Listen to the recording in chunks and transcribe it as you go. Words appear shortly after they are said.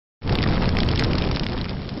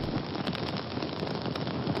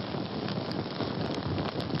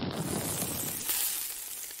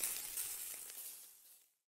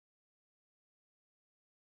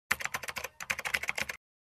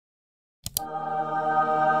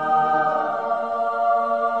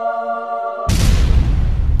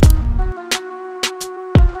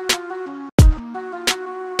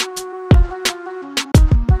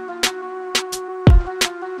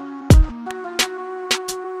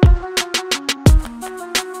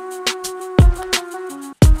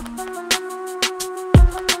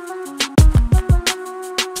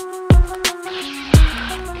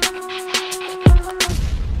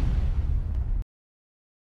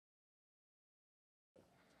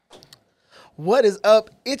What is up?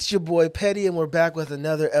 It's your boy Petty, and we're back with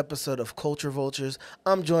another episode of Culture Vultures.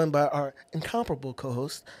 I'm joined by our incomparable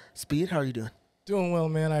co-host, Speed. How are you doing? Doing well,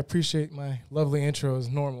 man. I appreciate my lovely intro as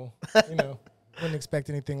normal. You know, wouldn't expect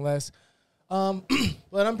anything less. But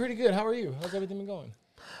I'm pretty good. How are you? How's everything been going?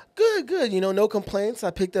 Good. You know, no complaints.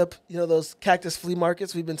 I picked up, those cactus flea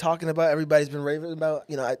markets we've been talking about. Everybody's been raving about.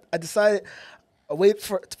 I decided I'll wait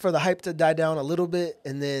for the hype to die down a little bit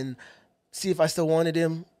and then see if I still wanted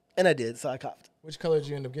him. And I did, so I copped. Which color did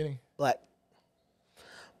you end up getting? Black.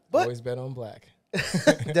 But always bet on black.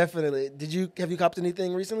 Definitely. Have you copped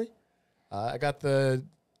anything recently? I got the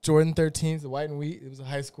Jordan 13s, the white and wheat. It was a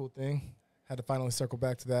high school thing. Had to finally circle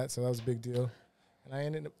back to that, so that was a big deal. And I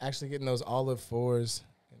ended up actually getting those olive 4s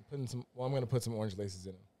and putting some. Well, I'm going to put some orange laces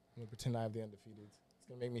in them. I'm going to pretend I have the undefeated. It's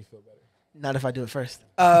going to make me feel better. Not if I do it first.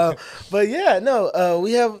 But yeah, no.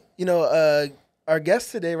 We have our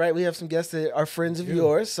guests today, right? We have some guests that are friends of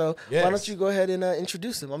yours. So Why don't you go ahead and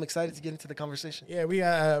introduce them? I'm excited to get into the conversation. Yeah, we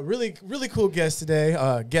got a really cool guest today.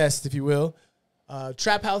 Guest, if you will.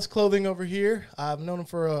 Traphouse Clothing over here. I've known him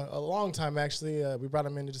for a long time, actually. We brought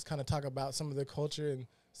him in to just kind of talk about some of their culture and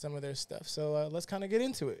some of their stuff. So let's kind of get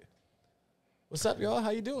into it. What's up, y'all? How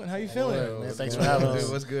you doing? How you feeling? Man, thanks for having us.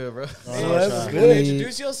 What's good, bro? That's Good. good.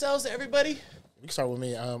 Introduce yourselves to everybody. You can start with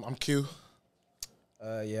me. I'm Q.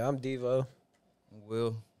 I'm Devo.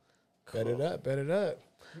 Will. Bet it up.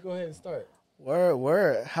 You go ahead and start.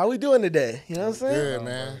 Word. How we doing today? You know what I'm saying? Good,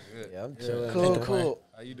 man. Good. Yeah, I'm chilling. Cool.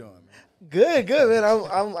 How you doing, man? Good, man.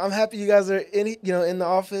 I'm happy you guys are in the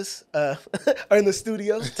office or in the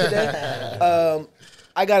studio today.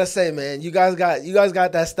 I gotta say, man, you guys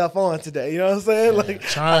got that stuff on today. You know what I'm saying? Like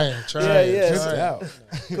trying. Yeah.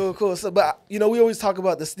 Cool. So, but we always talk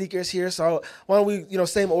about the sneakers here. So why don't we,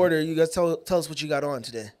 same order? You guys tell us what you got on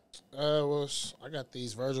today. Well, I got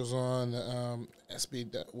these Virgils on, the SB,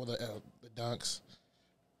 the Dunks.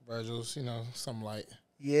 Virgils, something light.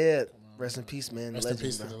 Yeah. Rest in peace, man. Rest in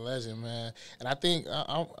peace to the legend, man. And I think,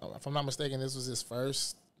 if I'm not mistaken, this was his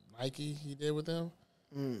first Nike he did with them.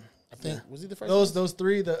 I think was he the first? Those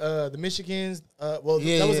three, the Michigans. That was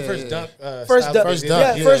the first dunk. First dunk,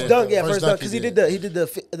 first dunk, because he did. Did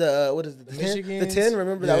the what is it? The 10.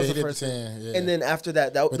 Remember that was the first 10. Yeah. And then after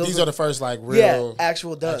that, but these are the first real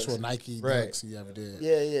actual dunks, actual Nike dunks he ever did.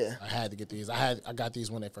 Yeah. I had to get these. I got these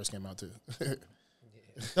when they first came out too.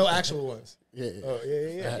 No actual ones. Yeah. Oh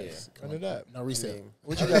yeah. Run it up. No resale.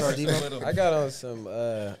 What you got on, Devo? I got on some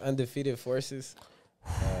undefeated forces.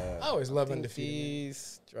 I always love undefeated.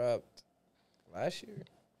 These dropped last year.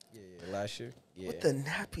 Yeah, last year. Yeah. With the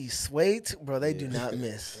nappy suede, bro, they do not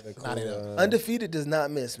miss. Cool, Undefeated does not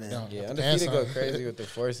miss, man. No, yeah, undefeated go crazy with the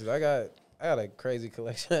forces. I got a crazy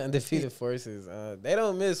collection of undefeated forces. They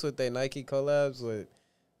don't miss with their Nike collabs with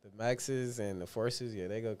the Maxes and the forces. Yeah,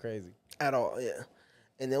 they go crazy. At all, yeah.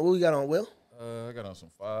 And then what we got on, Will? I got on some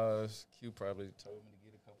 5s. Q probably told me to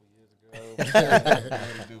get a couple years ago.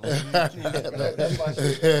 That's my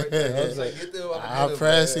shit right there. I was like, get them. I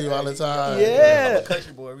press you all the time. Yeah. I'm a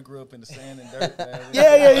country boy. We grew up in the sand and dirt, man.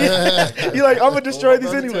 Yeah. You're like, I'm gonna destroy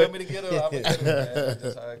these anyway. Tell me to get them. I'm gonna get them, man.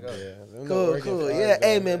 That's how it goes. Cool. Yeah,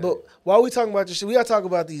 hey man, but while we talking about this shit, we gotta talk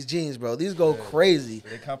about these jeans, bro. These go crazy.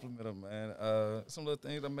 They compliment them, man. Some little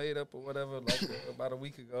things I made up or whatever. Like about a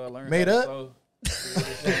week ago, I learned made how to up. sew.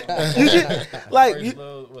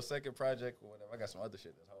 Second project or whatever. I got some other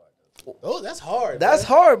shit that's hard. Oh, that's hard. That's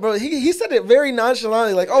hard, bro. He said it very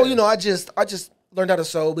nonchalantly, like, I just learned how to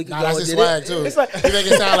sew. We could go that's and his did swag it. too. It's like you make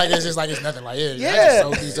it sound like it's just like it's nothing. Like I just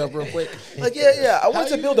sewed these up real quick. Like I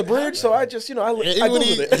wanted to build a bridge, so I just I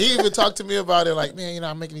Googled it. He even talked to me about it, like, man,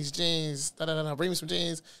 I'm making these jeans. Bring me some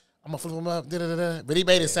jeans. I'm gonna flip them up. But he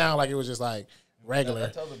made it sound like it was just like regular. I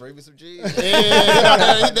told him, bring me some jeans.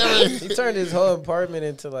 He turned his whole apartment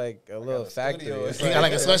into like a little factory. He got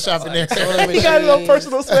like a sweatshop in there. He got his own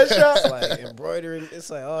personal sweatshop. It's like embroidery. It's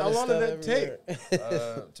like all this stuff. How long did that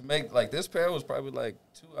take? To make like this pair was probably like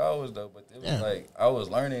 2 hours though, but it was like I was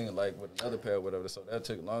learning like with another pair or whatever, so that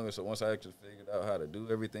took longer. So once I actually figured out how to do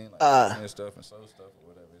everything, like and stuff and sew stuff or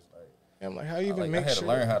whatever, it's like I'm like, how you even make I had sure to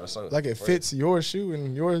learn how to sew like it fits your shoe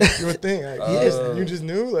and your thing. Like, you just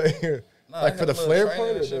knew like. Nah, like for the flare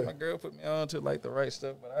part? Shit. My girl put me on to like the right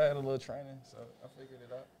stuff, but I had a little training, so I figured it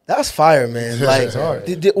out. That's fire, man. Like,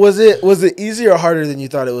 was it easier or harder than you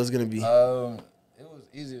thought it was gonna be? It was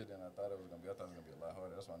easier than I thought it was gonna be. I thought it was gonna be a lot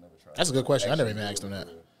harder. That's why I never tried. That's a good question. I never even asked him that.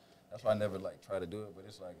 That's why I never like try to do it, but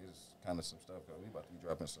it's like it's kind of some stuff. Cause we about to be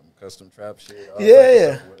dropping some custom trap shit.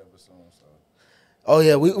 Yeah. Whatever soon, so. Oh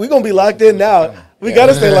yeah, we gonna be locked in now. We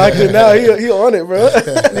gotta stay locked in now. He on it, bro.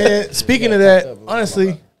 Man, speaking of that,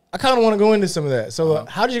 honestly, I kind of want to go into some of that. So,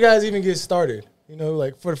 how did you guys even get started? You know,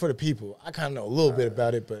 like for the people. I kind of know a little bit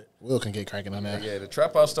about it, but Will can get cracking on that. Yeah, the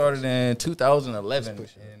Trap House started in 2011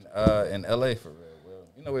 in LA for real. Well,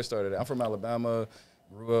 you know where it started. I'm from Alabama,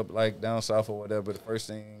 grew up like down south or whatever. The first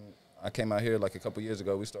thing I came out here like a couple years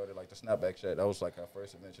ago, we started like the snapback shack. That was like our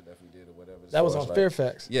first adventure that we did or whatever. That was on like,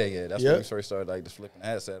 Fairfax. Yeah, that's when we first started like the flipping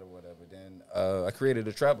hat set or whatever. Then I created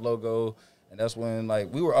a Trap logo. And that's when,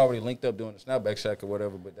 like, we were already linked up doing the snapback shack or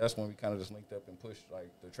whatever, but that's when we kind of just linked up and pushed, like,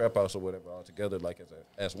 the Trap House or whatever all together, like,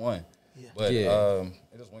 as one. Yeah. But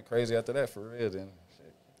it just went crazy after that, for real. Then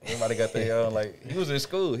shit, everybody got their own, like, he was in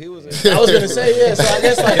school. I was going to say, so I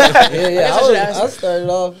guess, like, I started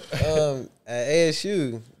off at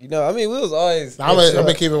ASU. You know, I mean, we was always. I'm going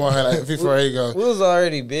to keep it 100 before he go. We was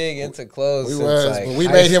already big into clothes. We since, was, like, but we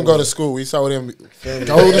made him go to school. We told him,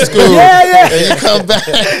 go to school. Yeah. And you come back.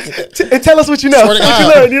 And tell us what you know. What you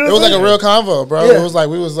learned. You know it was like a real convo, bro. Yeah. It was like,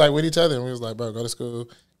 we was like with each other. And we was like, bro, go to school,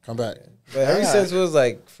 come back. But ever since we was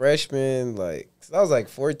like freshmen, like, I was like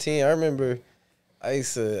 14. I remember I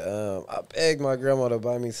used to, I begged my grandma to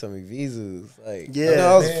buy me some Evisus. Like,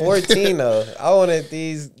 I was 14 though. I wanted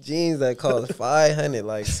these jeans that cost $500,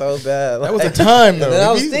 like so bad. That was a time though. And then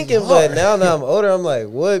I was thinking, but now that I'm older, I'm like,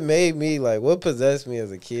 what made me, like, what possessed me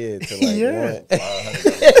as a kid to like want? But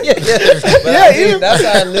I mean, that's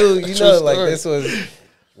how I knew, you know, like this was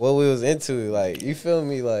what we was into, like, you feel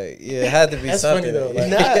me, like, it had to be that's something. Funny though, like,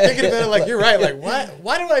 thinking about it, like, you're right, like,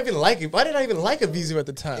 why did I even like it? Why did I even like a Vizu at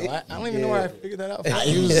the time? I don't even know where I figured that out.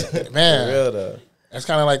 Man, for real though. It's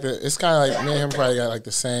kind of like it's kind of like me and him probably got like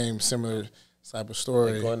the same similar type of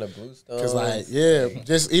story. Like going to Bluestone. Cause like,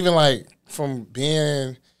 just even like from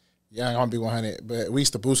being young, I'm gonna be 100, but we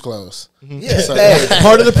used to boost clothes. Yeah, so,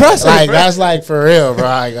 part of the process. Like that's like for real, bro.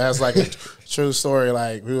 Like, that's like a true story.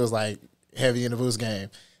 Like we was like heavy in the boost game.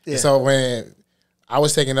 Yeah. So when I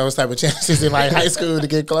was taking those type of chances in like high school to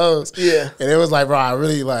get clothes, and it was like, bro, I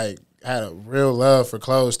really like had a real love for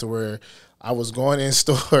clothes to where I was going in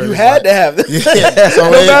stores. You had to have them. Yeah, so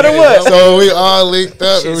no matter what. So we all linked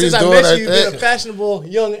up and we was doing our thing. You've been a fashionable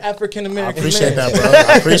young African American. I appreciate that,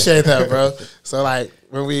 bro. I appreciate that, bro. So like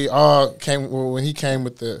when we all came, when he came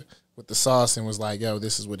with the sauce and was like, yo,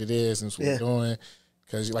 this is what it is and this is what we're doing.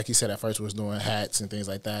 Because like he said, at first we was doing hats and things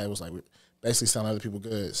like that. It was like we basically selling other people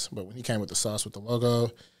goods. But when he came with the sauce with the logo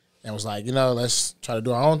and was like, you know, let's try to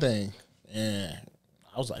do our own thing. And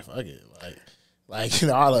I was like, fuck it. Like you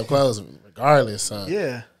know, I love clothes regardless. So.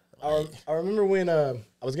 Yeah. I remember when I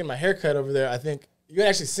was getting my hair cut over there. I think you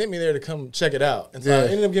actually sent me there to come check it out. And so I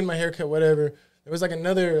ended up getting my hair cut, whatever. There was like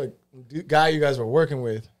another guy you guys were working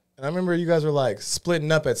with. And I remember you guys were like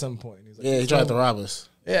splitting up at some point. He was like, he tried to rob us.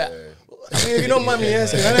 Yeah. I mean, if you don't mind me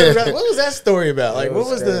asking, what was that story about? Like, what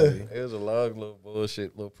was crazy. It was a long little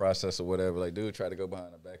bullshit, little process or whatever. Like, dude tried to go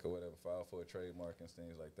behind the back or whatever, file for a trademark and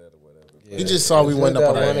things like that or whatever. Yeah. He just saw we wasn't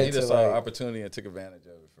up on it. He just saw an opportunity and took advantage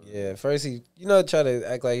of it. First he, tried to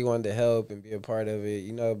act like he wanted to help and be a part of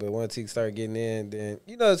it, but once he started getting in,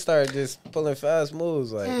 then, started just pulling fast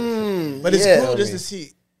moves. Like, but it's cool just to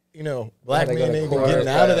see. Black men ain't getting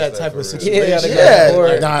out of that type of situation.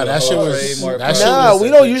 Nah, that shit was. We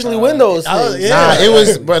don't usually win those things. Nah, it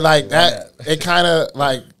was, but like that, it kind of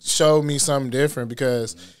like showed me something different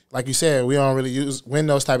because, like you said, we don't really win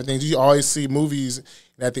those type of things. You always see movies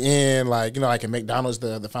at the end, like like in McDonald's,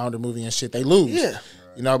 the founder movie and shit, they lose.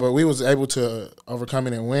 Yeah, but we was able to overcome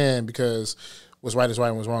it and win because what's right is right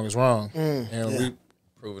and what's wrong is wrong, and we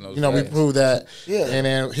proving those. We proved that. Yeah, and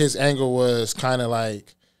then his angle was kind of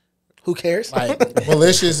like. Who cares? Like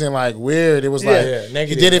malicious and like weird. It was like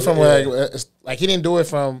he did it from like he didn't do it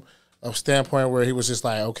from a standpoint where he was just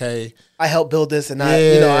like, okay, I helped build this and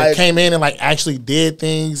I came in and like actually did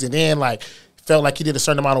things and then like felt like he did a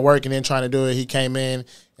certain amount of work and then trying to do it. He came in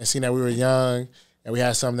and seen that we were young and we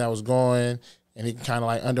had something that was going and he kind of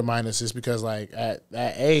like undermined us just because like at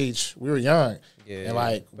that age we were young. And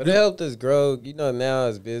like, but it helped us grow. Now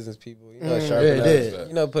as business people, sharpen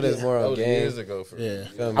us. Put us more on game. Years ago,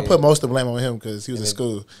 I put most of the blame on him because he was in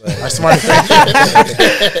school. Our smart.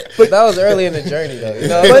 But that was early in the journey,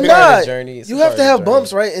 though. But not. You have to have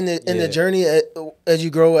bumps, right, in the journey as you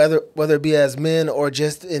grow, whether it be as men or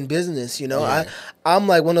just in business. I'm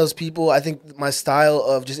like one of those people. I think my style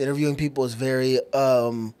of just interviewing people is very.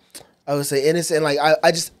 I would say innocent. Like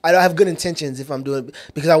I don't have good intentions if I'm doing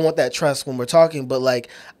because I want that trust when we're talking. But like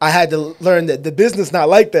I had to learn that the business not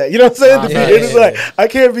like that. You know what I'm saying? It's like I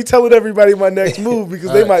can't be telling everybody my next move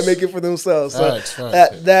because they might make it for themselves. So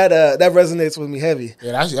that resonates with me heavy.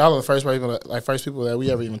 Yeah, that's y'all are the first people that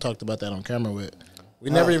we ever even talked about that on camera with. We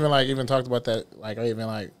never even talked about that or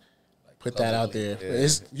even put that out there.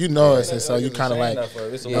 It's us, and so you kind of like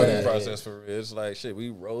it's a learning process for real. It's like shit. We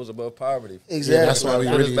rose above poverty. Exactly. Yeah, that's why we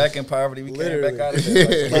was back in poverty. We came back out of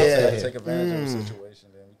it. Like, take advantage of the situation.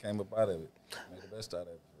 Then we came up out of it. Made the best out of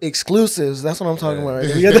it. Exclusives. That's what I'm talking about.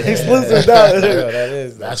 Right? We got the exclusives down.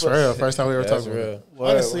 That's real. First time we ever talked about it.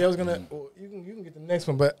 Honestly, I was gonna. You can get the next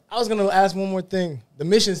one, but I was gonna ask one more thing. The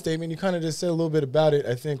mission statement. You kind of just said a little bit about it,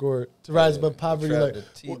 I think, or to rise above poverty. Like the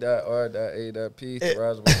T.R.A.P. to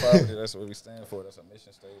rise above poverty. That's what we stand for. That's our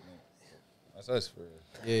mission statement. That's us for real.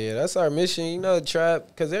 Yeah, that's our mission. You know, trap,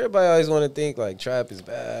 because everybody always want to think like trap is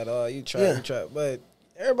bad. Oh, you trap, but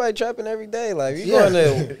everybody trapping every day. Like you going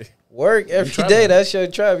to work every day. That's your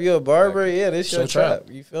trap. You a barber, this your trap.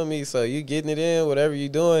 You feel me? So you getting it in, whatever you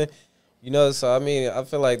doing. You know, so I mean, I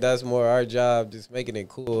feel like that's more our job, just making it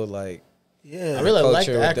cool. Like, I really like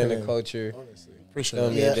the within acronym. the culture. Honestly,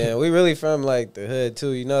 appreciate it. Then we really from like the hood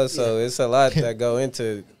too, you know. So it's a lot that go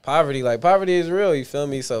into poverty. Like poverty is real. You feel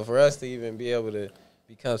me? So for us to even be able to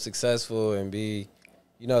become successful and be,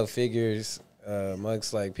 you know, figures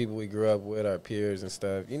amongst like people we grew up with, our peers and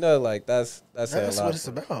stuff. You know, like that's a lot what it's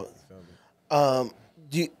about.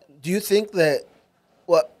 Do you think that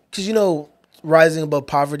because you know, rising above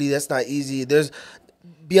poverty, that's not easy. There's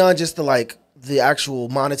beyond just the actual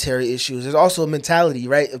monetary issues. There's also a mentality,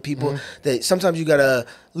 right, of people that sometimes you gotta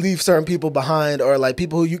leave certain people behind, or like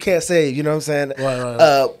people who you can't save. You know what I'm saying?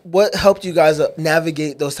 Right. What helped you guys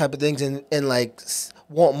navigate those type of things and like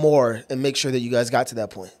want more and make sure that you guys got to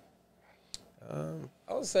that point?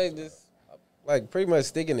 I would say this, like pretty much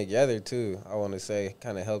sticking together too. I want to say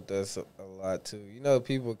kind of helped us a lot too. You know,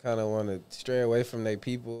 people kind of want to stray away from their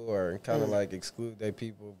people or kind of like exclude their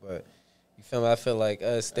people, but you feel me? I feel like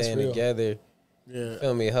us staying together, you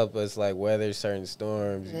feel me, help us like weather certain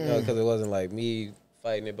storms. You know, because it wasn't like me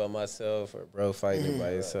fighting it by myself or bro fighting it by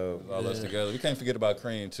himself. All us together. We can't forget about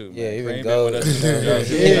Cream too. Yeah, man. even Cream Gold. been with us.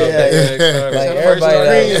 Like everybody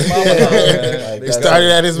They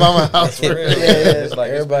started at his mama's house. It's like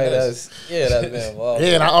everybody that's been involved.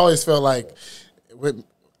 Yeah, and I always felt like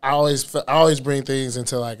I always bring things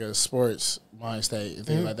into like a sports mind state and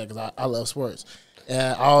things like that because I love sports.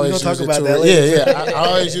 And I always use it to where, I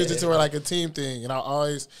always use it to where like a team thing. And I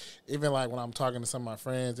always, even like when I'm talking to some of my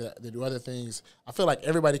friends that do other things, I feel like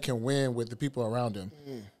everybody can win with the people around them.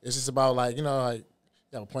 It's just about like, you know, like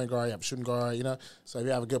you have a point guard, you have a shooting guard, you know. So if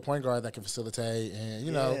you have a good point guard that can facilitate and,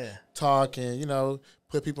 you know, talk and, you know,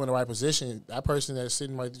 put people in the right position, that person that's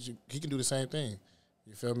sitting right there, he can do the same thing.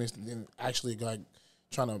 You feel me? And actually like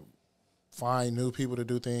trying to find new people to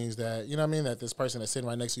do things that, you know what I mean, that this person that's sitting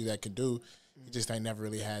right next to you that can do. He just ain't never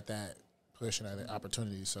really had that push and that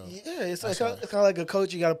opportunity. So it's kind of like a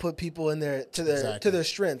coach. You got to put people in there to their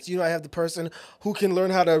strengths. You know, I have the person who can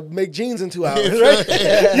learn how to make jeans in 2 hours, right?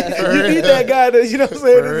 You need that guy to, you know what I'm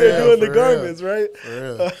saying, in there doing the garments, right? For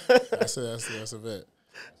real. That's a bit.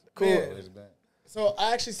 Cool. Man. So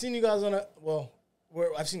I actually seen you guys on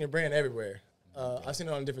I've seen your brand everywhere. I've seen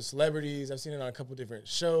it on different celebrities. I've seen it on a couple different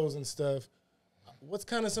shows and stuff. What's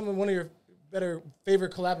kind of one of your better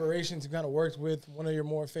favorite collaborations you kind of worked with? One of your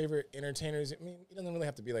more favorite entertainers? I mean, it doesn't really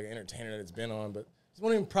have to be like an entertainer that's been on, but it's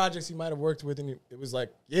one of the projects you might have worked with, and it was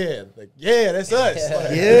like, that's us.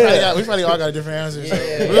 Like, we probably all got different answers.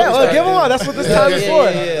 Well, give them all. That's what this time is for.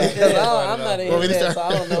 Because I'm not in here, so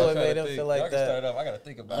I don't know what made him feel like that. Start off. I gotta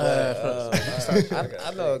think about that.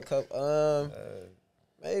 I know a couple.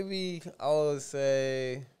 Maybe I would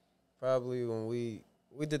say probably when we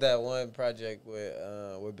did that one project with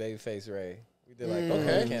Babyface Ray. We did like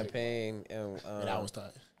a campaign, and that was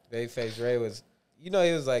tight. Babyface Ray was, you know,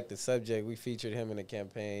 he was like the subject. We featured him in the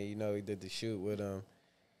campaign. You know, we did the shoot with him,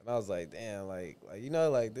 and I was like, damn, like you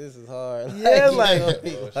know, like this is hard. Like,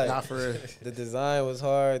 not for real. The design was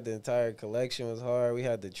hard. The entire collection was hard. We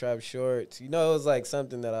had the trap shorts. You know, it was like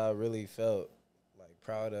something that I really felt like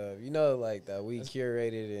proud of. You know, like that we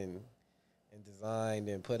curated and designed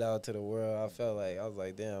and put out to the world. I was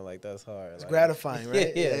like, damn, like that's hard. It's like, gratifying,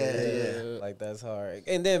 right? Yeah. Like that's hard.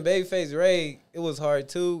 And then Babyface Ray, it was hard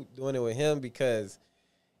too doing it with him because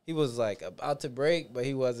he was like about to break, but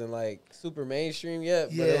he wasn't like super mainstream yet.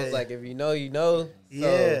 But it was like if you know, you know.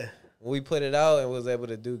 So when we put it out and was able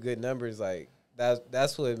to do good numbers, like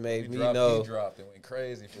that's what made me know. He dropped and went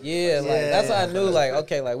crazy. That's how I knew like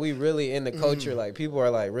okay, like we really in the culture. Like people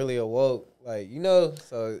are like really awoke, like you know.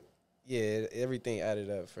 So. Yeah, everything added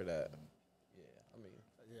up for that. Yeah, I mean,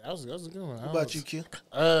 that was a good one. What about you, Q?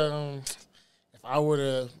 If I were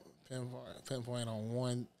to pinpoint on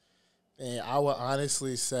one thing, I would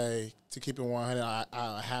honestly say, to keep it 100,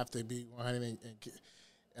 I have to be 100,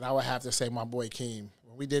 and I would have to say my boy Keem.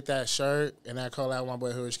 When we did that shirt and that collab with my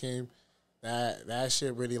boy Hood Keem, that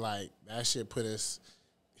shit really that shit put us.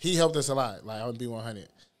 He helped us a lot. Like, I would be 100.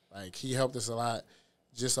 Like, he helped us a lot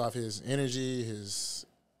just off his energy, his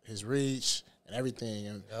reach, and everything.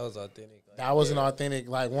 And that was authentic. That was an authentic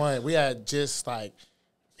one. We had just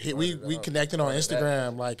we connected on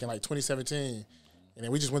Instagram in 2017, and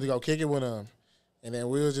then we just went to go kick it with him. And then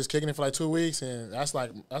we was just kicking it for 2 weeks, and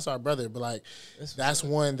that's our brother. But that's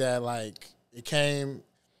one that it came,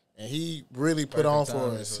 and he really put on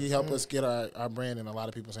for us. He helped us get our brand in a lot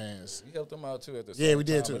of people's hands. We helped them out too at the same time. Yeah, we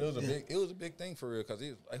did too. But it was a big thing for real, because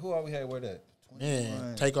who all we had wear that?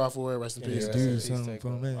 Man, Takeoff wore it. Rest in peace. All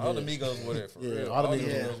the Migos wore it for real. All the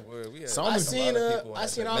Migos wore it. I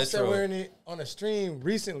seen Offset wearing it on a stream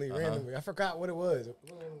recently, randomly. I forgot what it was.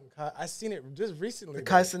 I seen it just recently. The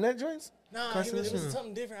Kai Cenat joints? Nah, it was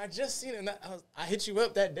something different. I just seen it. And I hit you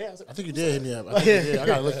up that day. I think you did hit me up. I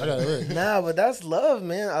gotta look. Nah, but that's love,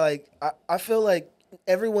 man. I feel like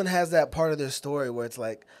everyone has that part of their story where it's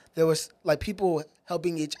there was people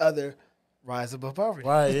helping each other rise above poverty.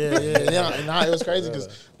 Right, yeah. And it was crazy because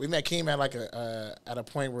we met Keem at a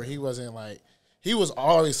point where he wasn't he was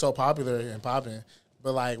always so popular and popping,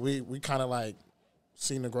 but we kind of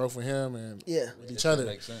seen the growth with him and with each other.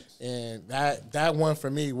 Makes sense. And that one for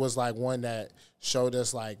me was one that showed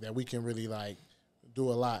us that we can really do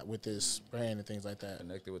a lot with this brand and things like that.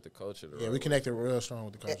 Connected with the culture. We connected real strong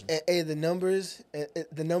with the culture. And the numbers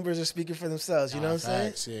are speaking for themselves. You know what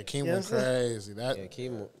I'm saying? Yeah, Keem went crazy.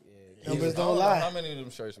 Keem. Numbers don't lie. How many of them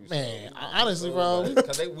shirts we sold? Man, honestly, bro.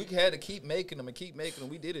 Because we had to keep making them. We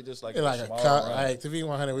did it just to be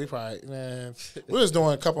 100, we probably, we was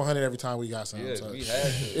doing a couple hundred every time we got something. Yeah, so. we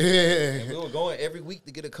had to. Yeah. And we were going every week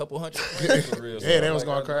to get a couple hundred for real. Yeah, that was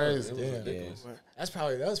going crazy. It was ridiculous.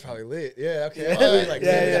 That was probably lit. Yeah, okay.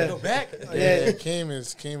 Yeah. Go back. Yeah, Keem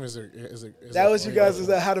is a that was you guys'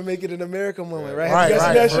 How to Make It in America moment, right? Right,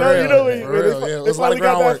 that show? Real, you know, when they finally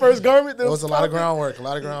got that first garment. It was a lot of groundwork.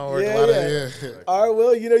 Yeah. All right,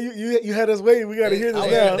 well, you had us waiting. We got to hear this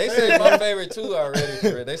now. They said my favorite too already.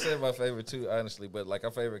 For real. They said my favorite too, honestly. But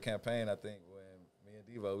our favorite campaign, I think, when me and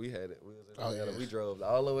Devo, we had it. We drove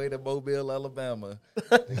all the way to Mobile, Alabama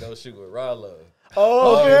to go shoot with Rollo.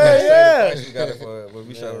 Oh, yeah. We got it for when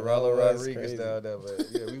we shot with Rollo Rodriguez down there. But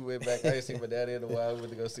yeah, we went back. I didn't see my daddy in a while. We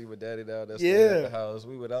went to go see my daddy down there. At the house.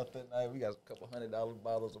 We went out that night. We got a couple $100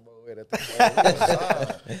 bottles of Moet at the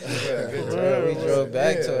time. We drove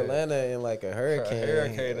back to Atlanta in a hurricane. A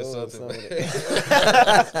hurricane or something.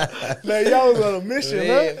 Man, y'all was on a mission,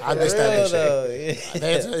 huh? I missed that shit.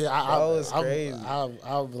 That was crazy. I'm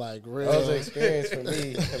real. That was an experience for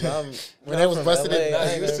me. When they was busting it,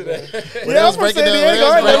 When they was breaking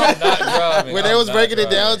when they was breaking it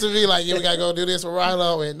down to me, we gotta go do this with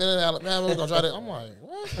Rilo, and then Alabama, we're gonna try to. I'm like,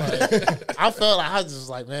 what? I felt I was just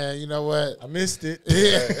man, you know what? I missed it.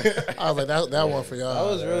 Yeah, I was like, that one for y'all. That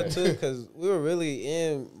was real too, because we were really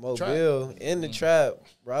in Mobile, in the trap.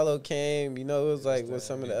 Rilo came, it was with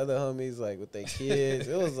some of the other homies, with their kids.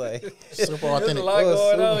 It was super authentic. There was a lot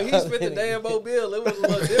going on. He spent the day in Mobile. It was a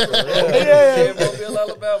little different. In Mobile,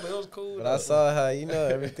 Alabama. It was cool. But I saw how,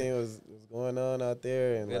 everything was going on out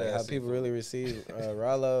there, and how people really received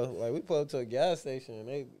Rilo. We pulled up to a gas station,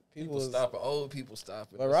 and people was stopping. Old people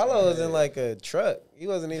stopping. But Rilo was in a truck. He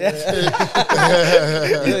wasn't even.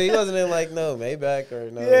 He wasn't in no Maybach or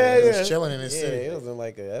no. Yeah, he was chilling in his city. He was in a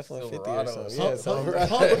F-150 or something.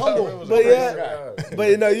 Humble.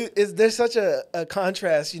 But there's such a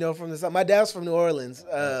contrast, from this. My dad's from New Orleans.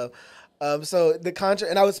 So the contrast,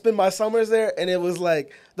 and I would spend my summers there, and it was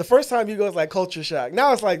the first time you go is culture shock.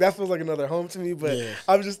 Now it's that feels like another home to me. But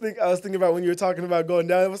I was thinking about when you were talking about going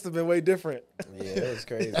down, it must have been way different. Yeah, it was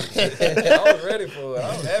crazy. I was ready for it.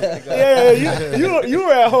 I was happy to go. Yeah, you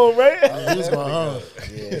were at home, right? He was going home.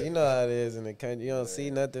 Yeah, you know how it is in the country. You don't see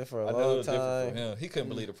nothing for a long time. He couldn't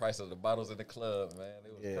believe the price of the bottles in the club, man.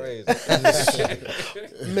 It was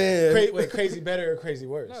crazy. Man, crazy better or crazy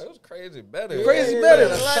worse? No, it was crazy better. Crazy better.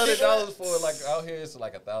 $100 for out here. It's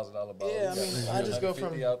 $1,000 bottle. Yeah, I mean, I just go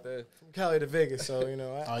from out there. From Cali to Vegas, so I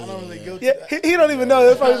don't really go. Yeah, he don't even know.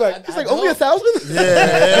 That's probably he's only 1,000.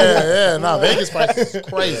 Yeah. No, Vegas price is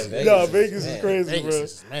crazy. Vegas is crazy,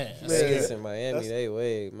 Vegas bro. Vegas in Miami, they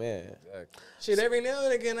way, man. Shit, every now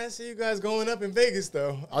and again I see you guys going up in Vegas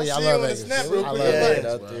though. Oh yeah, I love Vegas. Snap real quick. I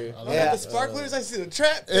got the sparklers. I see the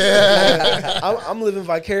trap. Yeah. I'm living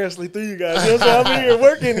vicariously through you guys. You know what I'm saying? I'm here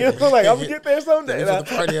working. I'm gonna get there someday.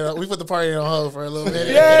 We put the party on hold for a little bit.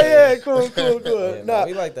 Yeah, cool. Yeah,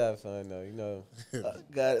 we like to have fun though,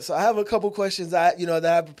 Got it. So I have a couple questions that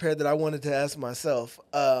I prepared that I wanted to ask myself.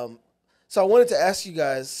 So I wanted to ask you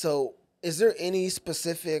guys. So is there any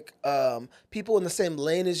specific people in the same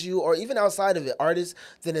lane as you, or even outside of it, artists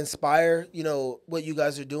that inspire, what you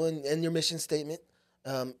guys are doing and your mission statement?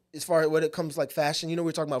 As far as when it comes like fashion, we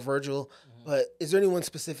were talking about Virgil, but is there anyone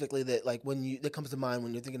specifically that like that comes to mind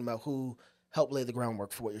when you're thinking about who helped lay the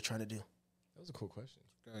groundwork for what you're trying to do? That was a cool question.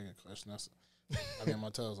 Good question. I got my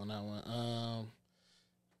toes on that one.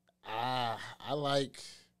 I like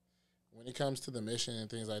when it comes to the mission and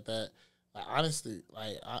things like that. Like honestly,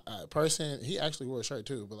 like a person, he actually wore a shirt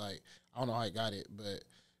too, but like I don't know how he got it, but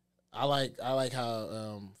I like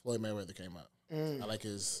how Floyd Mayweather came up. I like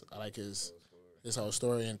his whole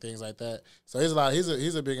story and things like that. So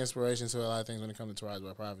he's a big inspiration to a lot of things when it comes to Rise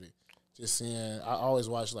by Property. Just seeing, I always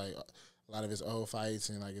watch like a lot of his old fights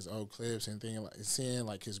and like his old clips and things, like seeing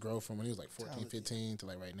like his growth from when he was like 14, 15 to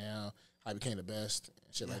like right now, how he became the best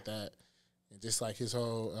and shit like that. And just like his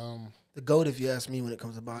whole the GOAT, if you ask me, when it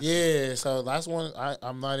comes to boxing. Yeah, so that's one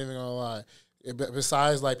I'm not even gonna lie.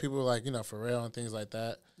 Besides like people like Pharrell and things like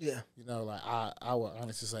that. Yeah. Like I would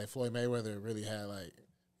honestly say Floyd Mayweather really had like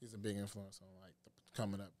he's a big influence on like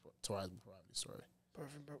coming up to Rise by Property story.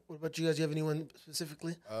 Perfect. What about you guys? Do you have anyone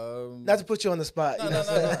specifically? Not to put you on the spot. No.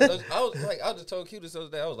 I just told Q this other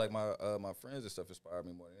day. I was like, my friends and stuff inspired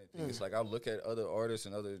me more than anything. It's like I look at other artists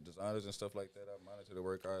and other designers and stuff like that. I monitor the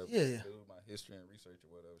work. I do my history and research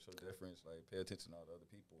or whatever. So difference, like pay attention to all the other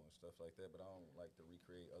people and stuff like that. But I don't like to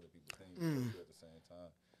recreate other people's things at the same time.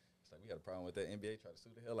 It's like we got a problem with that. NBA try to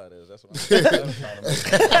sue the hell out of us. That's what I'm trying to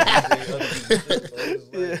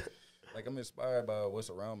make. Like I'm inspired by what's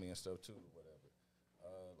around me and stuff too.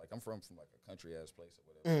 Like I'm from like a country ass place or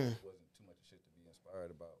whatever. It wasn't too much shit to be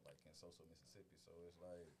inspired about, like in Sosa, Mississippi. So it's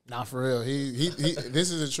like not for real. He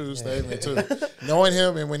this is a true statement too. Knowing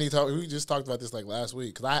him and when we just talked about this like last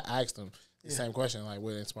week because I asked him the same question like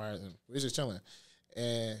what inspired him. We was just chilling,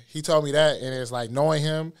 and he told me that, and it's like knowing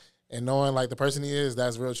him and knowing like the person he is,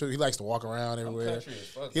 that's real true. He likes to walk around everywhere.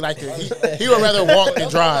 He like to he would rather walk than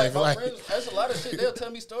drive. Like friends, that's a lot of shit. They'll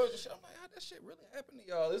tell me stories and shit. I'm like, that shit really happened to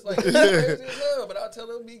y'all. It's like it's crazy as hell. But I'll tell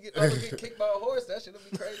them I'll get kicked by a horse. That shit'll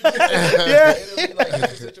be crazy. It'll be like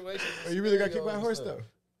a situation. Oh, you really got kicked by a horse though?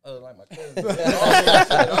 Oh, like my cousin.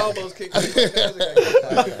 Almost kicked me.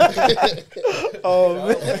 Oh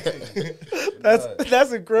man,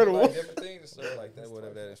 that's incredible. Like different things and stuff like that,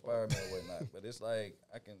 whatever that inspired me or whatnot. But it's like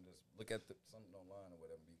I can just look at something online or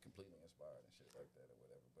whatever, and be completely inspired and shit like that or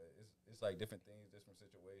whatever. But it's like different things, different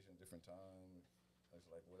situations, different times. It's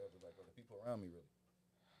like whatever, like other people around me really.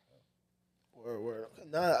 Word.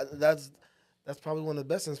 Nah, that's probably one of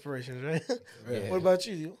the best inspirations, right? Yeah. What about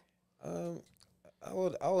you? I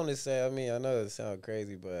want to say, I mean, I know it sounds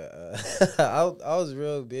crazy, but I was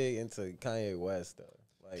real big into Kanye West though.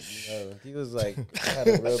 Like, he was like had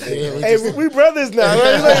a real big. Hey, we brothers now,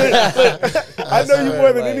 right? I know you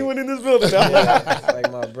more than anyone in this building now. Like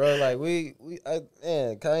my bro, like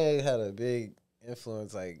Kanye had a big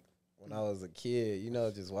influence. Like when I was a kid,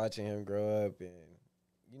 just watching him grow up and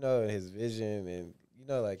his vision and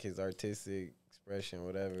like his artistic expression,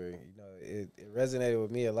 whatever. It resonated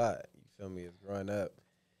with me a lot. You feel me? As growing up,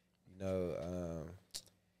 but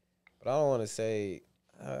I don't want to say.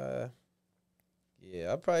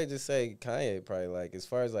 Yeah, I'd probably just say Kanye, probably, like, as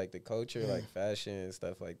far as, like, the culture, like, fashion and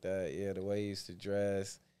stuff like that. Yeah, the way he used to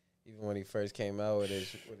dress, even when he first came out with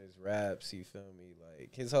his raps, you feel me?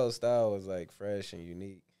 Like, his whole style was, like, fresh and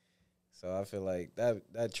unique. So I feel like that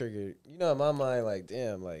triggered, in my mind, like,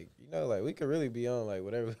 damn, like, like, we could really be on, like,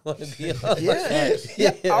 whatever we want to be on.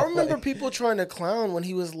 Yeah. I remember people trying to clown when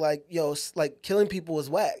he was like, like, killing people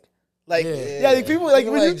was whack. Like, like people like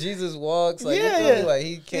when Jesus walks, like, like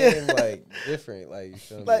he came like different, like, you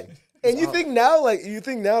feel me? And you think now like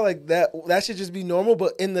that should just be normal,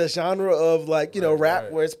 but in the genre of like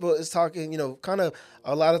rap where it's talking kind of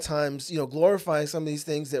a lot of times glorifying some of these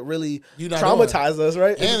things that really traumatize us,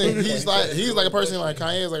 right? And he's like a person like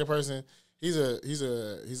Kanye is like a person. He's a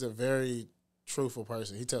very truthful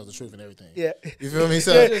person. He tells the truth and everything. Yeah. You feel me?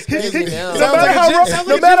 So no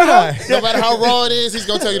matter how raw it is, he's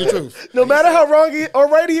gonna tell you the truth. No matter how wrong or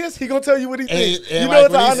right he is, he gonna tell you what he thinks. And like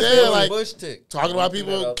it's when he said, like, talking about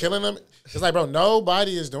people killing them, it's like, bro,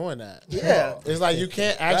 nobody is doing that. Yeah. It's like you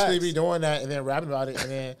can't actually be doing that and then rapping about it and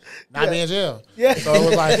then not be in jail. Yeah. So it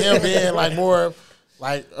was like him being like more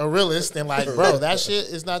like a realist and like, bro, that shit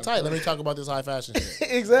is not tight. Let me talk about this high fashion shit.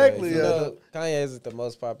 Exactly. Kanye isn't the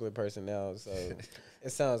most popular person now, so it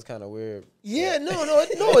sounds kind of weird. Yeah, no,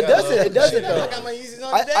 it doesn't. It doesn't though. I got my Yeezys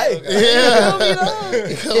on today.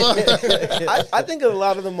 I think a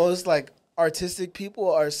lot of the most like artistic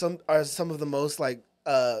people are some of the most like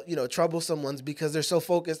troublesome ones because they're so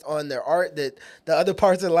focused on their art that the other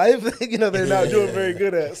parts of life, they're not doing very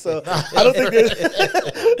good at. So I don't think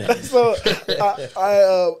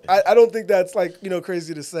I don't think that's like,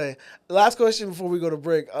 crazy to say. Last question before we go to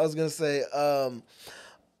break, I was going to say,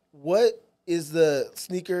 what is the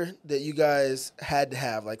sneaker that you guys had to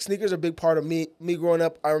have? Like, sneakers are a big part of me growing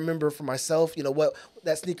up. I remember for myself, what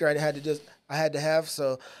that sneaker I had to have.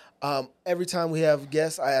 So every time we have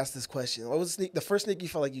guests, I ask this question: what was the first sneaker you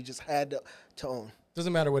felt like you just had to own?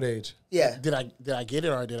 Doesn't matter what age. Yeah. Did I get it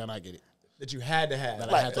or did I not get it? That you had to have.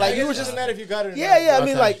 Like you were just doesn't matter if you got it or not. Yeah. I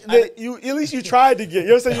mean, like you at least you tried to get. You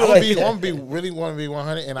know what I'm saying? I want to be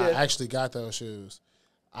 100, and I actually got those shoes.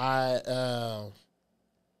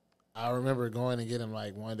 I remember going and getting them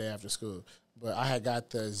like one day after school, but I had got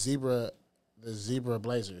the zebra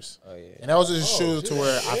Blazers. Oh yeah, and that was the shoes to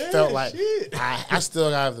where I felt like I still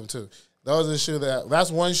have them too. Those are the shoe that's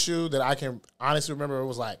one shoe that I can honestly remember. It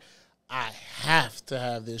was like I have to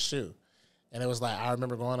have this shoe, and it was like I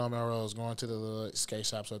remember going on Melrose, going to the little skate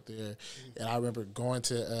shops up there, and I remember going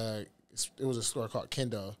to it was a store called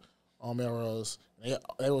Kendo on Melrose. It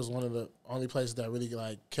was one of the only places that really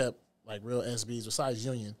like kept like real SBs besides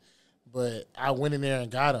Union. But I went in there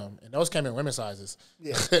and got them, and those came in women's sizes.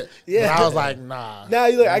 Yeah, yeah. But I was like, nah. Now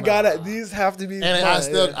you're like, I got it. These have to be. And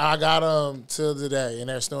I got them till today, and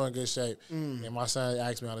they're still in good shape. And my son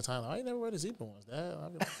asks me all the time, "I never wear the zebra ones, Dad."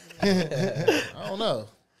 I don't know.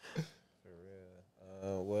 For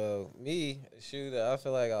real. Well, me, a shoe that I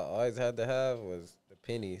feel like I always had to have was the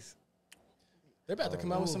pennies. They're about to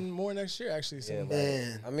come out with some more next year, actually. Yeah,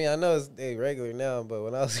 man. I mean, I know they regular now, but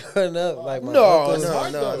when I was growing up, like my no,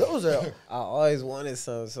 those are. I always wanted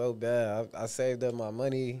some so bad. I saved up my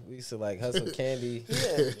money. We used to like hustle candy.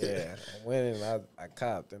 Yeah. I went and I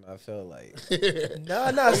copped, and I felt like from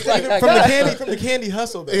the candy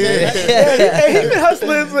hustle. Though. Yeah, he been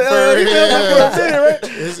hustling. He been right?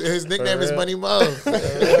 His nickname is Money Mo.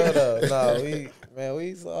 Man, we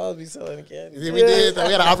used to always be selling candy. Yeah, we did. We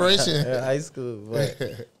had an operation in high school. But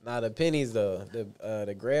the pennies though,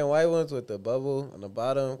 the gray and white ones with the bubble on the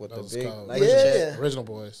bottom with the big nice check. Original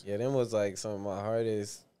boys. Yeah, them was like some of my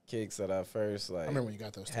hardest kicks that I first like. I remember when you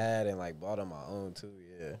got those. Had and like bought on my own too.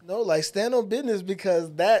 Yeah. No, like stand on business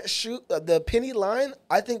because that shoe, the penny line.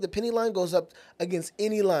 I think the penny line goes up against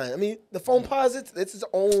any line. I mean, the foam posits, it's its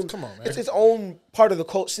own. Come on, man. It's its own part of the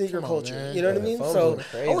sneaker culture. Man. You know what I mean? So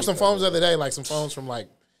I wore some foams the other day, like some foams from like,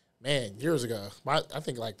 man, years ago. I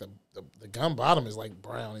think like the gum bottom is like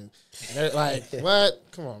brown and they're like, what?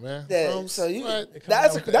 Come on, man. Yeah, foams, so you what?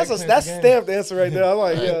 that's stamped answer right there. I'm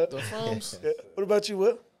like, yeah. The foams. What about you,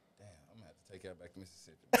 Will? Back to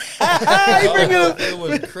Mississippi. It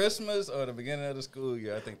was Christmas or the beginning of the school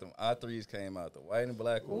year. I think them I3s came out, the white and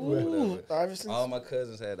black ones. All my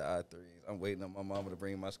cousins had the I3s. I'm waiting on my mama to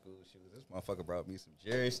bring my school shoes. This motherfucker brought me some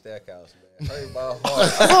Jerry Stackhouse, man. Hurt my heart.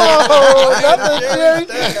 Not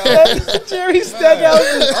the Jerry Stackhouse.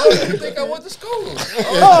 I don't even think I went to school.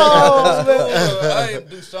 I didn't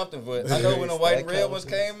do something, but I know when the white and red ones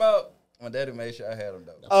came out, my daddy made sure I had them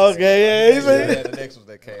though. Okay, yeah. The next ones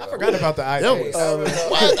that came out. I forgot about the I3s. I had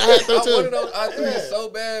them too. I wanted those I3s so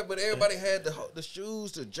bad, but everybody had the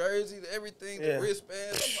shoes, the jerseys, everything, the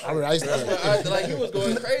wristbands. Like he was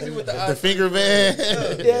going crazy with the I3s. The finger band.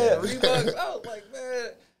 Yeah. Reeboks. I was like,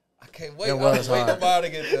 man, I can't wait. I was waiting to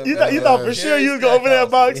get them. You thought for sure you was going to open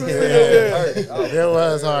that box and see it. It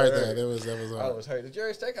was hard though. That was hard. I was hurt. The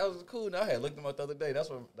Jerry Stackhouse was cool. Now I had looked them up the other day. That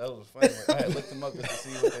was funny. I had looked them up just to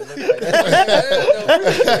see what they looked like.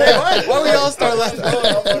 Why we all start laughing? I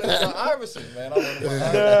wanted my Iverson, man. I wanted my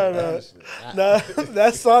Iverson. No,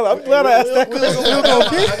 that's solid. I'm glad I asked that question. I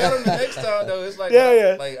got them the next time though. It's like,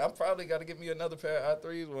 like I probably got to get me another pair of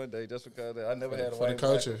I3s one day just because I never had a white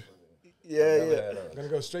culture. Yeah. I'm gonna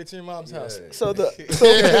go straight to your mom's house. So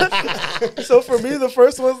so for me, the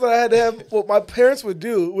first ones that I had to have, what my parents would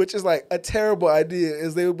do, which is like a terrible idea,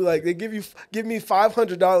 is they would be like, they give me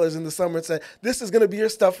 $500 in the summer and say, this is gonna be your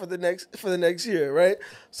stuff for the next year, right?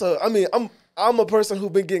 So I mean, I'm a person who's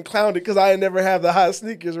been getting clowned because I never have the hot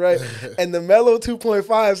sneakers, right? And the Mellow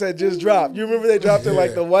 2.5s had just dropped. You remember they dropped in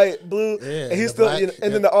like the white, blue, and he's still, black,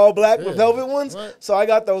 and then the all black with velvet ones. What? So I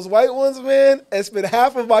got those white ones, man, and spent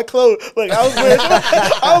half of my clothes. Like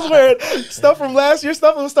I was wearing stuff from last year.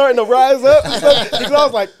 Stuff was starting to rise up and stuff because I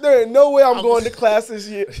was like, there ain't no way I'm going to class this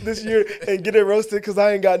year and get it roasted because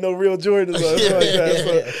I ain't got no real Jordans.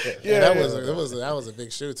 That was a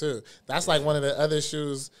big shoe too. That's like one of the other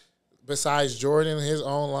shoes. Besides Jordan, his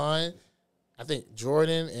own line, I think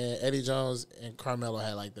Jordan and Eddie Jones and Carmelo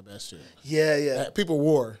had like the best shoe. Yeah. That people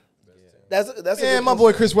wore. That's yeah. My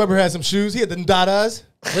boy Chris Webber had some shoes. He had the Dadas.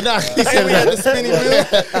 But nah, he said we had the spinny wheel.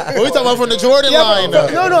 But we talking about from the Jordan line.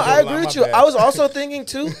 No, I agree with you. I was also thinking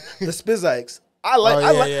too the Spizikes. I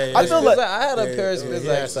feel like I had a pair of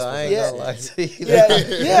Spizikes, so I ain't gonna lie to you.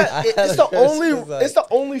 It's the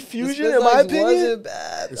only fusion in my opinion. Wasn't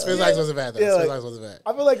bad. The Spizikes wasn't bad though. Spizikes wasn't bad.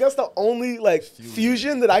 I feel like that's the only like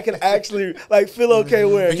fusion that I can actually like feel okay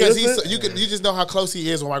wearing. Because you just know how close he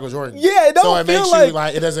is with Michael Jordan. Yeah, it don't so it feel makes you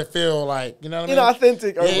like it doesn't feel like you know what I mean.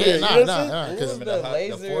 Inauthentic or weird. Nah. Because the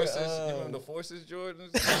laser, you remember the Forces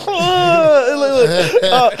Jordans?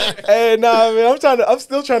 Hey, nah, man, I'm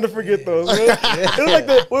still trying to forget those. Man.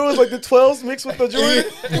 It was like the 12s mixed with the Jordan.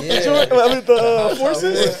 The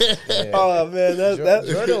Forces. Oh man,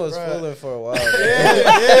 Jordan was fooling for a while.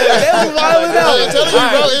 That was wilding out. I'm telling you,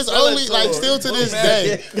 bro, it's only like still to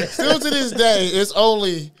this day, it's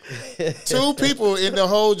only 2 people in the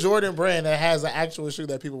whole Jordan brand that has an actual shoe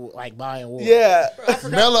that people like buy and wear. Yeah,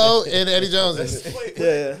 Melo and Eddie Jones.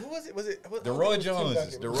 Yeah. Who was it? Was it the Roy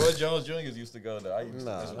Jones? The Roy Jones Juniors used to go there. I ain't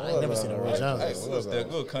never seen a Roy Jones. It was that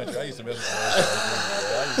good country. I used to mess with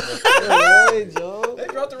Roy Jones. They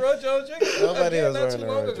dropped the Roy Jones Juniors. Nobody was wearing the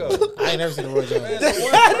Roy Jones. I ain't never seen a Roy Jones. I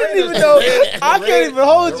didn't even know. I can't even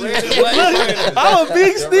hold you. I'm a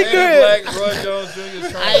big sneakerhead. Black Roy Jones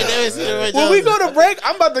Juniors. I ain't never seen a Roy Jones. When we go to break,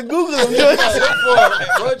 I'm about to Google them. Roy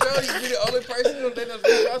Jones used to be the only person who did that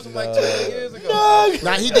from like 20 years ago.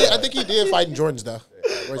 Nah, he did. I think he did fight in Jordans though.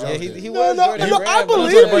 Yeah, he No, was Jordan I brand, but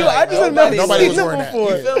believe you. I just have never Nobody seen was them wearing that.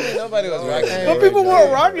 before. You feel me? Nobody was rocking. But people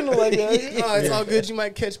weren't rocking them like that. Oh, it's all good. You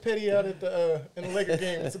might catch Petty out at the in the Laker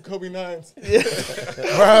game with some Kobe 9s.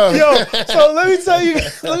 Bro. Yo, so let me tell you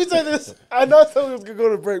this. I know I told you I was going to go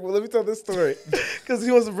to break, but let me tell this story because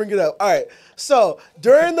he wants to bring it up. All right. So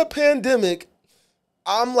during the pandemic,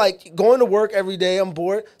 I'm like going to work every day. I'm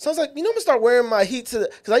bored. So I was like, I'm going to start wearing my heat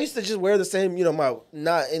because I used to just wear the same, my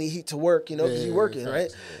not any heat to work, because you're working,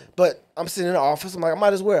 right? But I'm sitting in the office. I'm like, I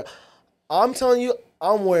might as well. I'm telling you,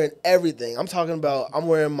 I'm wearing everything. I'm talking about I'm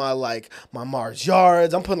wearing my Mars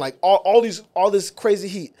Yards. I'm putting like all this crazy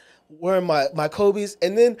heat. Wearing my Kobe's.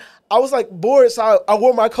 And then I was like bored, so I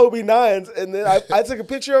wore my Kobe 9s. And then I took a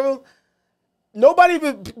picture of them. Nobody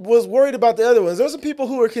even was worried about the other ones. There were some people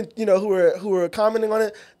who were commenting on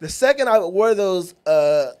it. The second I wore those,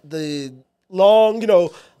 the long,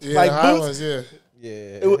 like boots. Ones, yeah.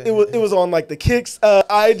 It was on like the Kicks IG.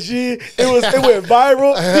 It went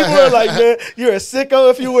viral. People were like, "Man, you're a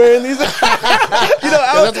sicko if you're wearing these." That's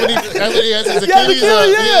what he has his Achilles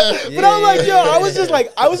up. But I was like, I was just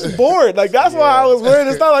like, I was bored. Like that's why I was wearing.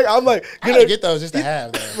 It's not like I'm like gonna get those just to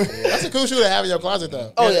have. Though. That's a cool shoe to have in your closet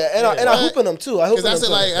though. Oh yeah, and I hoop in them too. I hoop in them too.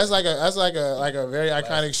 That's like a very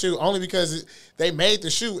iconic shoe. Only because they made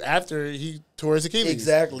the shoe after he tore his Achilles.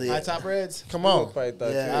 Exactly. High top reds. Come on.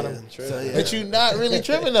 But you not really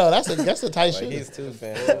tripping though. That's a tight shoe. He's too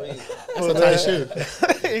fan. That's a tight shoe.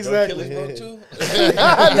 Exactly.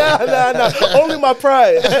 Nah. Only my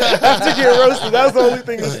pride. After getting roasted, that's the only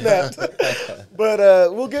thing that snapped. But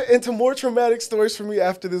we'll get into more traumatic stories from me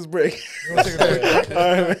after this break. All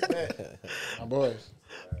right, man. My boys.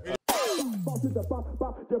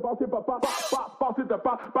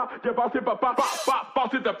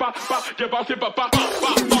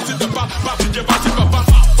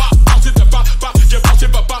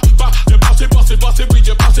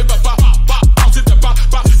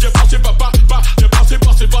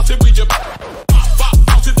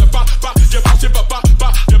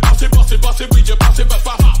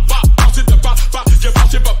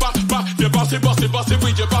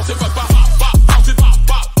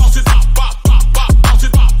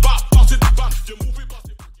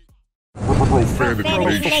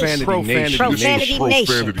 Profanity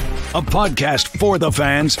Nation. A podcast for the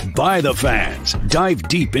fans, by the fans. Dive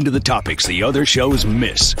deep into the topics the other shows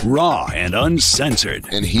miss. Raw and uncensored.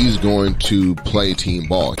 And he's going to play team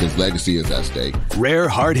ball. His legacy is at stake. Rare,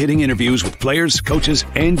 hard-hitting interviews with players, coaches,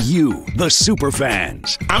 and you, the super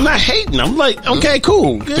fans. I'm not hating. I'm like, okay,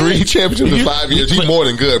 cool. Good. 3 championships in 5 years. He's more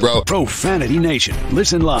than good, bro. Profanity Nation.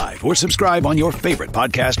 Listen live or subscribe on your favorite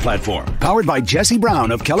podcast platform. Powered by Jesse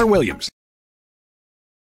Brown of Keller Williams.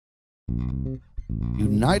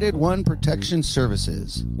 United One Protection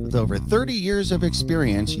Services. With over 30 years of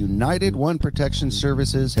experience, United One Protection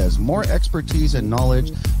Services has more expertise and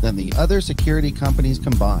knowledge than the other security companies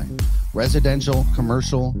combined. Residential,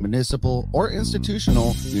 commercial, municipal, or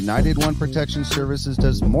institutional, United One Protection Services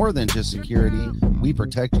does more than just security. We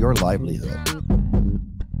protect your livelihood.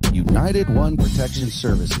 United One Protection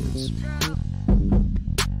Services.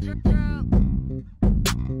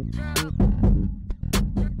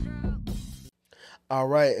 All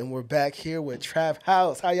right, and we're back here with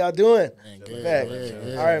Traphouse. How y'all doing? Man, good.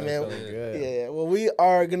 Good. All right, man. Yeah. Well, we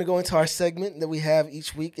are going to go into our segment that we have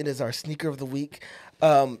each week. It is our sneaker of the week.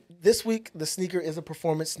 This week, the sneaker is a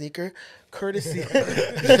performance sneaker, courtesy. Yeah.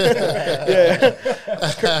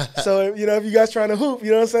 So, you know, if you guys trying to hoop,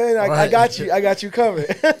 you know what I'm saying? I got you. I got you covered.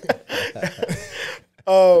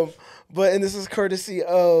 And this is courtesy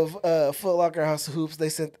of Foot Locker House of Hoops.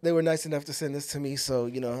 They were nice enough to send this to me, so,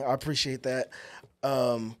 you know, I appreciate that.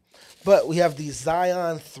 But we have the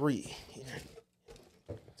Zion 3.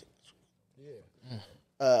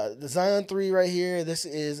 The Zion 3 right here. This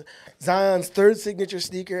is Zion's third signature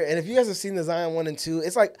sneaker. And if you guys have seen the Zion 1 and 2,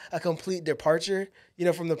 it's like a complete departure, you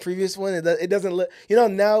know, from the previous one. It doesn't look, you know,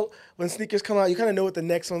 now when sneakers come out, you kind of know what the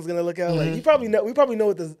next one's going to look like. Like, we probably know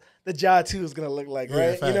what the Ja 2 is going to look like,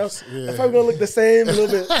 right? Yeah, you know, it's probably going to look the same, a little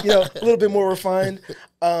bit, you know, a little bit more refined.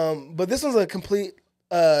 But this one's a complete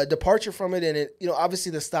departure from it. And it, you know,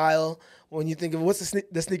 obviously the style, when you think of, what's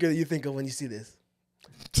the sneaker that you think of when you see this?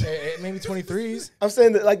 Maybe 23s. I'm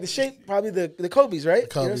saying that, like, the shape, probably the Kobe's, right? The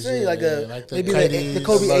Kobe's, you know what I'm saying? like the maybe KDs, the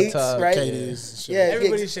Kobe 8s, right? KDs, yeah,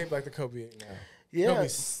 everybody's shaped like the Kobe 8 now. Yeah,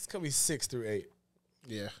 Kobe 6 through 8.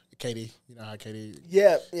 Yeah, KD. You know how KD.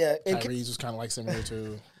 Yeah. And Kyrie's was kind of like similar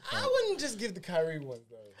to. I wouldn't just give the Kyrie ones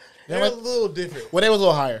though. They're a little different. Well, they was a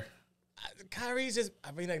little higher. Kyrie's just,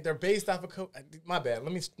 I mean, like, they're based off of Kobe. My bad.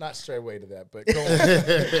 Let me not stray away to that, but go on.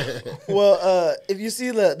 Well, if you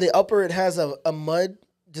see the upper, it has a mud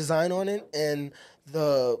design on it, and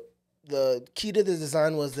the key to the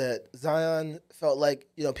design was that Zion felt like,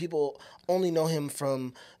 you know, people only know him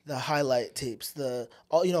from the highlight tapes, you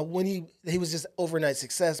know, when he was just overnight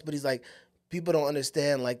success, but he's like, people don't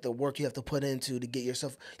understand, like, the work you have to put into to get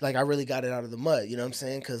yourself, like, I really got it out of the mud, you know what I'm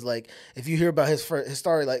saying? Because, like, if you hear about his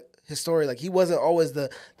story, like, he wasn't always the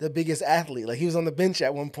biggest athlete. Like, he was on the bench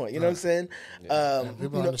at one point, you know what I'm saying? Yeah.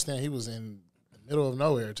 People don't understand he was in the middle of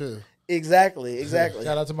nowhere, too. Exactly. Shout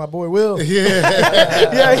out to my boy Will.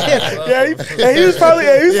 Yeah. He was probably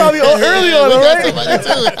early on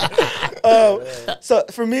it, right? So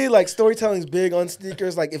for me, like, storytelling is big on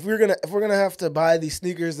sneakers. Like, if we're gonna have to buy these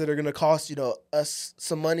sneakers that are gonna cost, you know, us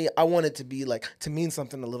some money, I want it to be like to mean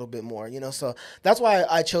something a little bit more, you know. So that's why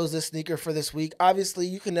I chose this sneaker for this week. Obviously,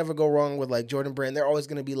 you can never go wrong with, like, Jordan Brand. They're always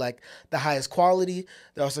gonna be like the highest quality.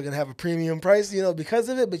 They're also gonna have a premium price, you know, because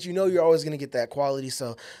of it. But you know, you're always gonna get that quality.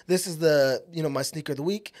 So this is my sneaker of the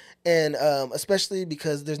week, and especially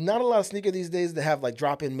because there's not a lot of sneaker these days that have, like,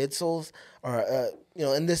 drop-in midsoles, or you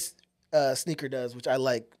know, and this sneaker does, which I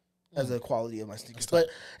like as a quality of my sneakers. But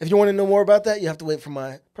if you want to know more about that, you have to wait for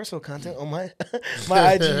my personal content on my IG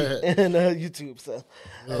and YouTube. So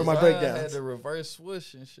for my breakdowns. Had the reverse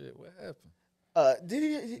swoosh and shit. What happened? Did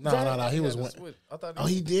he? No. He was one. Oh,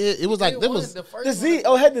 he did. It was like there was the Z.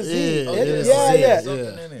 Oh, it had the Z.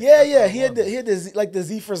 Yeah. He had the Z, like the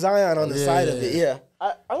Z for Zion on the side of it. Yeah.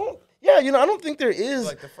 I don't. Yeah, you know, I don't think there is.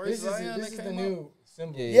 Like the first Zion this is the new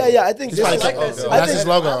symbol. Yeah. I think that's his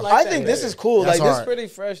logo. I think this is cool. That's like, hard. It's pretty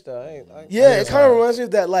fresh though. It kind of reminds me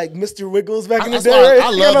of that, like, Mr. Wiggles back in the day. I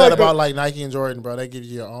love that about, like, Nike and Jordan, bro. They give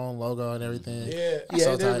you your own logo and everything. Yeah,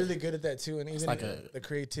 they're really good at that too, and even like the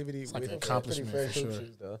creativity. It's like an accomplishment for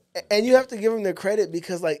sure. And you have to give them their credit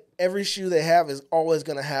because, like, every shoe they have is always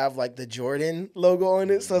gonna have, like, the Jordan logo on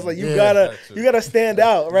it. So it's like you gotta stand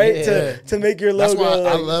out, right? To make your logo. That's why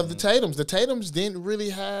I love the Tatums. The Tatums didn't really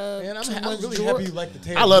have. Man, I'm really happy you like the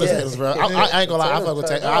Tatums. I love the Tatums, bro. I ain't gonna lie. I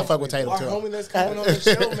fuck with Tatum too. Our homie that's coming on the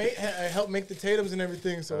show helped make the Tatums and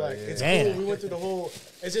everything. So, like, it's cool. We went through the whole.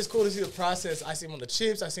 It's just cool to see the process. I see him on the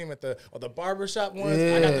chips. I see him at the barbershop ones.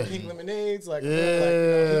 I got the pink lemonades. Like,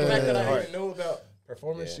 the fact that I didn't even know about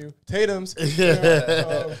performance shoe Tatums.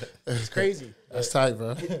 It's crazy. That's tight,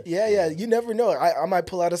 bro. Yeah. You never know. I might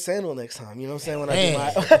pull out a sandal next time. You know what I'm saying? When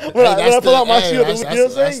I pull out my shoe, you know what I'm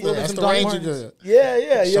saying? That's the range you good.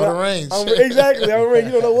 Yeah. Show the range. Exactly.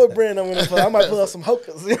 You don't know what brand I'm gonna pull. I might pull out some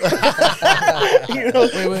Hokas. You know?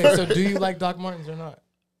 Wait. So, do you like Doc Martens or not?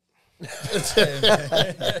 It's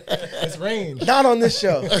range. Not on this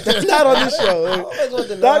show. Not on this show. I always wanted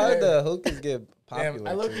to know how the Hokas get popular. Damn,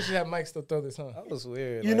 I look, you should have Mike still throw this, huh? That was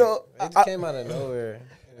weird. You know, it just came out of nowhere.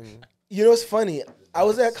 You know, it's funny. I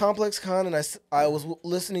was at Complex Con and I was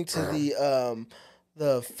listening to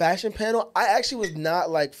the fashion panel. I actually was not,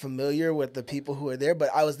 like, familiar with the people who were there, but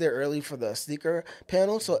I was there early for the sneaker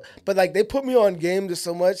panel. So, but, like, they put me on game just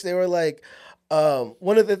so much. They were like,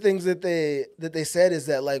 one of the things that they said is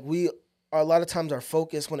that, like, we are a lot of times our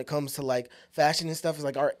focus when it comes to, like, fashion and stuff is,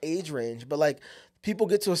 like, our age range, but, like, people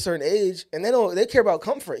get to a certain age and they care about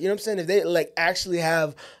comfort. You know what I'm saying? If they, like, actually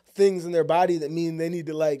have things in their body that mean they need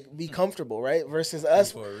to like be comfortable, right? Versus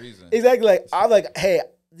us, for a reason. Exactly. Like I'm like, hey,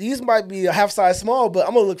 these might be a half size small, but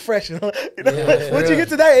I'm gonna look fresh. You know? Once you get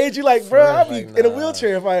to that age, you're like, bro, I'll be in a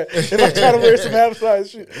wheelchair if I try to wear some half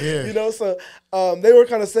size shit. Yeah. You know, so they were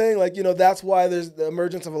kind of saying like, you know, that's why there's the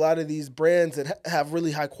emergence of a lot of these brands that have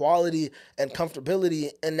really high quality and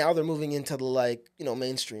comfortability, and now they're moving into the like, you know,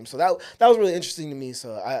 mainstream. So that was really interesting to me.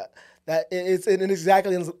 So it's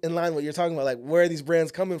exactly in line with what you're talking about. Like, where are these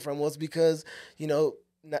brands coming from? Well, it's because,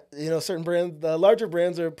 certain brands, the larger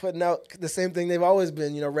brands are putting out the same thing they've always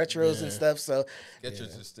been, retros and stuff. So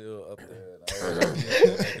Skechers is still up there.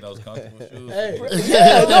 Making those comfortable shoes.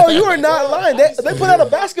 No, you are not lying. They put out a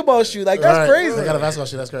basketball shoe. Like, that's crazy. They got a basketball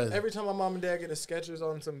shoe. That's crazy. Every time my mom and dad get a Skechers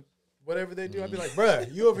on some whatever they do, I'd be like,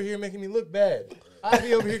 bruh, you over here making me look bad. I'd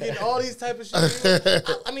be over here getting all these type of shoes.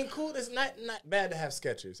 I mean, cool. It's not bad to have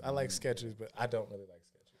Skechers. I like Skechers, but I don't really like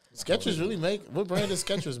Skechers. Skechers really make. What brand does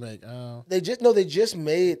Skechers make? They just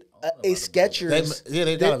made a Skechers.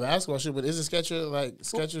 They got a basketball shoe, but is it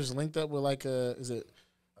Skechers linked up with like is it?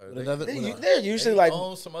 They're usually like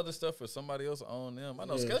own some other stuff for somebody else own them. I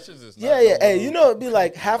know Skechers is Hey, it'd be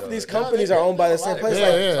like half of these companies are owned by the same place.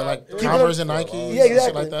 Like Converse and Nike. Yeah,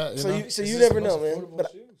 exactly. Like that, so you never know, man.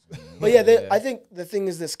 But yeah, I think the thing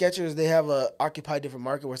is that Skechers, they have a occupied different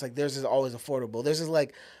market where it's like theirs is always affordable. Theirs is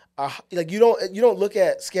like you don't look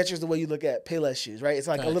at Skechers the way you look at Payless shoes, right? It's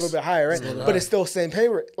like a little bit higher, right? But it's still same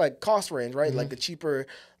cost range, right? Mm-hmm. Like the cheaper,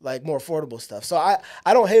 like more affordable stuff. So I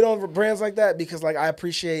don't hate on brands like that because like I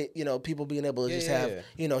appreciate people being able to have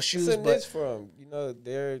shoes. It's a niche for them.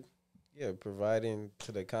 They're providing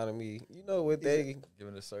to the economy. What they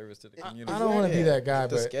giving a service to the community. I don't want to be that guy,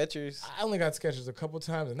 but Skechers. I only got Skechers a couple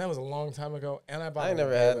times, and that was a long time ago. And I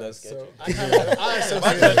never had no Skechers. So I never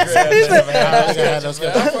had no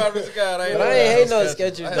Skechers. But I ain't hate no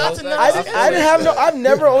Skechers. I've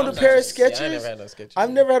never owned a pair of Skechers. I never had no Skechers.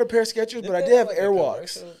 I've never had a pair of Skechers, but I did have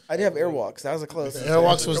Airwalks. I did have Airwalks. That was a close.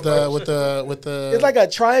 Airwalks was with the. It's like a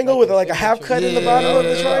triangle with like a half cut in the bottom of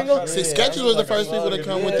the triangle. See, Skechers was the first people to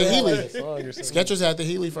come with the Heelys. Skechers had the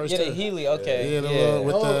Heely first. Yeah, the Heely. Okay. I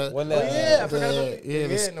forgot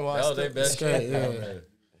that was their best shirt. Yeah.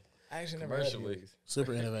 I actually never heard these.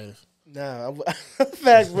 Super innovative. Nah,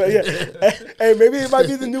 facts, but yeah. Hey, maybe it might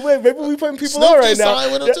be the new wave. Maybe we putting people Snoop on right now.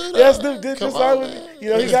 Signed with him too, yeah, Snoop did sign with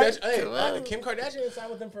him. He got. Kim Kardashian didn't sign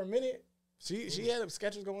with them for a minute. She had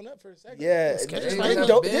Skechers going up for a second. Yeah,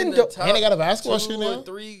 and they got a basketball shoe now.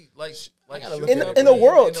 3 in the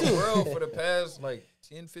world too. In the world for the past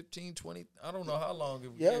 10, 15, 20. I don't know how long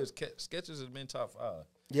it was. Skechers has been top 5.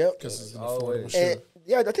 Yep. Because it's an affordable shoe.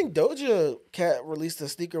 Yeah, I think Doja Cat released a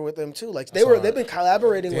sneaker with them too. Like they've been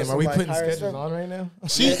collaborating with some. Are we like putting higher Skechers stuff on right now?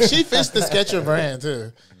 She fits the Skechers brand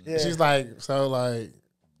too. Yeah. She's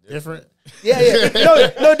different. Yeah.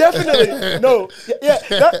 No, definitely. No. Yeah.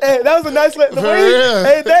 That was a nice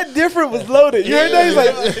that different was loaded. You heard that? He's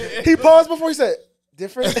like, he paused before he said,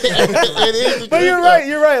 different. It is. But you're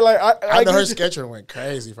right. Like I know her Skechers went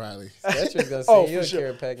crazy probably. Skechers gonna see you carry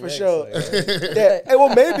a pack for sure. Yeah. Hey,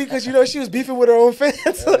 well, maybe because she was beefing with her own fans.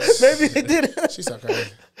 Maybe they did. She's so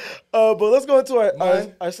crazy. But let's go into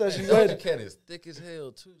our session. Doja Cat is thick as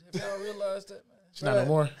hell too. Have y'all realized that, man? She's not no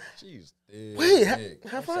more. She's thick. Wait, have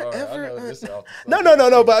I ever?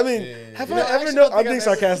 No. But I mean, have I ever known? I'm being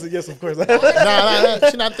sarcastic. Yes, of course. No.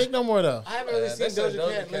 She's not thick no more though. I haven't really seen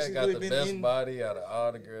Doja Cat got the best body out of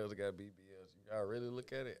all the girls that got BBLs. You gotta really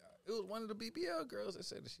look at it. It was one of the BBL girls that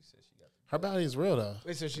said she got. Her body is real though.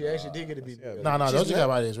 Wait, so she actually did get a BBL? No, Doja Cat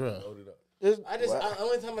body is real. The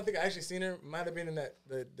only time I think I actually seen her might have been in that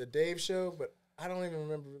the Dave show, but I don't even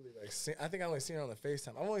remember really I think I only seen her on the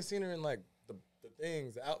FaceTime. I've only seen her in like the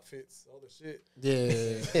things, the outfits, all the shit.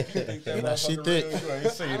 Yeah. She thick. I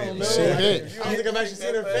don't know. I don't think I've actually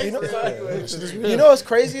seen her face. You know what's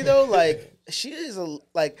crazy though? Like she is I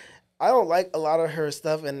don't like a lot of her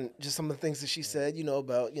stuff and just some of the things that she said,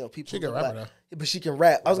 about, people. She can rap though. But she can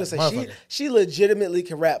rap. I was going to say, she legitimately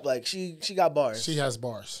can rap. Like, she got bars. She has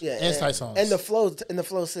bars. Yeah. And tight songs. And the flow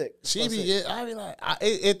sick. I be like,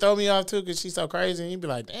 it throw me off too because she's so crazy. And you be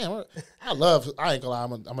like, damn, I ain't gonna lie,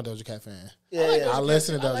 I'm a Doja Cat fan. Yeah, I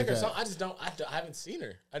listen to Doja Cat. I just don't, I haven't seen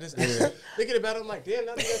her. I just, thinking about it, I'm like, damn,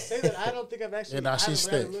 now that you guys say that, I don't think I've actually, she's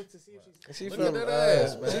thick. She's from LA.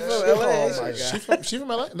 She's from LA. Oh my God. She from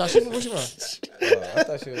LA? No, where she from? I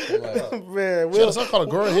thought she was from like, man, she had a song called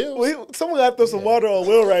Agora Hills. Someone got to throw some water on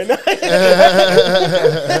Will right now. I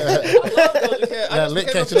love Doja Cat. That lit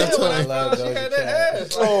catching up to I love Doja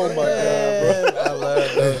Cat. Oh my God, bro. I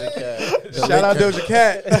love Doja Cat. Shout out Doja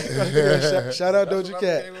Cat. Shout out Doja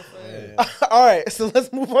Cat. All right, so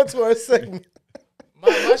let's move on to our segment. My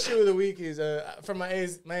my shoe of the week is from my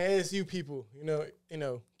ASU people. You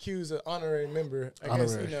know, Q's an honorary member. I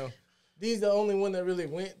guess these the only one that really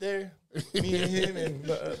went there. Me and him and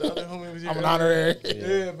the other homie was here. I'm an honorary.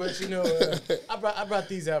 Yeah, but I brought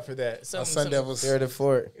these out for that. Sun Devils. They're the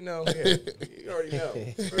fort. You already know.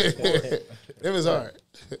 It was hard.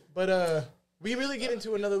 But we really get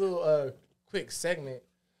into another little quick segment.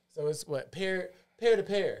 So it's what pair to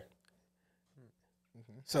pair.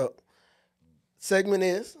 So segment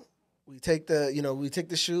is we take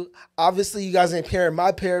the shoe. Obviously, you guys ain't pairing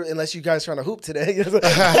my pair unless you guys trying to hoop today. You're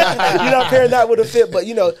not pairing that with a fit, but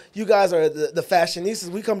you guys are the fashionistas.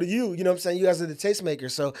 We come to you. You know what I'm saying? You guys are the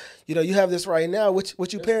tastemakers. So you have this right now.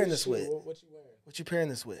 What you pairing this with? What you wearing? What you pairing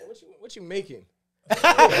this with? What you making?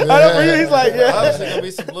 I know for you, he's like, yeah. Obviously gonna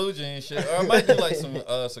be some blue jeans shit, or I might do like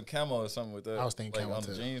some camo or something with that. I was thinking like camo on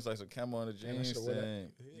too. the jeans, like some camo on the jeans, and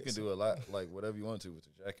you can do a lot, like whatever you want to with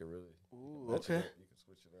the jacket, really. Ooh, okay. You can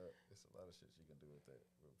switch it up. It's a lot of shit you can do with that.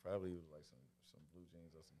 Probably like some blue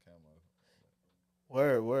jeans or some camo.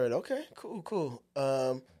 Word. Okay, cool.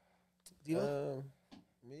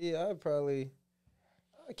 Me,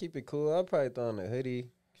 I'd keep it cool. I'd probably throw on a hoodie.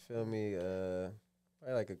 You feel me?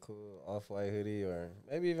 Probably like a cool off-white hoodie or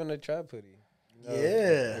maybe even a trap hoodie.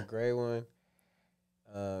 A gray one.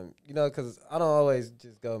 Because I don't always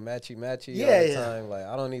just go matchy all the time. Like,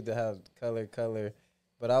 I don't need to have color.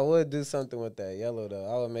 But I would do something with that yellow, though.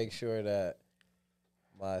 I would make sure that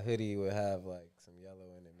my hoodie would have, like, some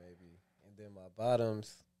yellow in it maybe. And then my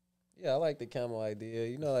bottoms, I like the camo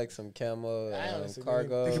idea. Like some camo cargos.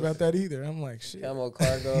 Didn't think about that either. I'm like, shit. Camo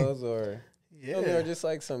cargos or... or just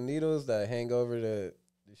like some needles that hang over the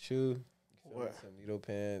shoe. Some needle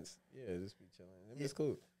pants. Just be chilling. It's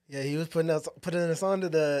cool. Yeah, he was putting us onto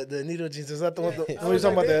the needle jeans. Is that the one? What are you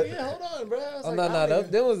talking about? That? Yeah, hold on, bro. No.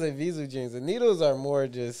 Them was the Visu jeans. The needles are more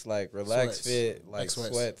just like relaxed fit, like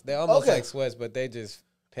sweats. They almost like sweats, but they just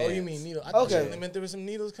pants. Oh, you mean needle? I thought you meant there was some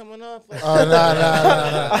needles coming off. Like, Oh, no.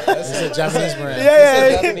 That's a Japanese brand.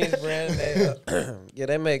 It's a Japanese brand.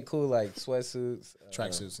 They make cool like sweatsuits,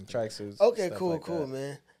 tracksuits. Okay, cool,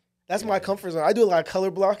 man. That's my comfort zone. I do a lot of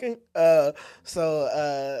color blocking,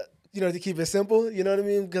 so to keep it simple, you know what I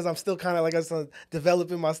mean? Because I'm still kind of like I said,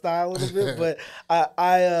 developing my style a little bit, but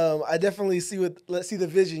I definitely see the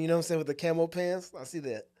vision. You know what I'm saying with the camo pants. I see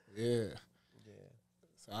that. Yeah.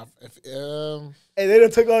 Hey, they done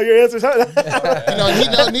took all your answers.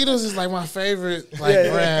 Needles is like my favorite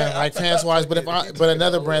brand, like pants wise. But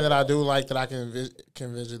another brand that I do like that I can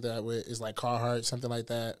visit that with is like Carhartt, something like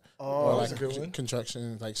that. Oh, or like that's a good one.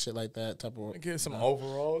 Construction, like shit like that type of. Get some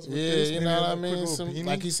overalls. With yeah, this, you know what I mean. Some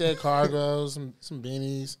like he said, cargos, some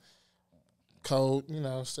beanies, coat,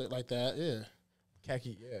 shit like that. Yeah,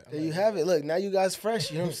 khaki. Yeah, there you have it. Look, now you guys fresh.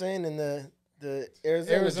 You know what I'm saying? In the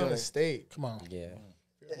Arizona State. Come on. Yeah.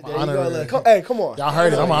 There you go. Look. Hey, come on. Y'all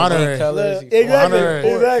heard it. I'm an honorary.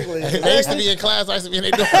 Exactly. They used to be in class. I used to be in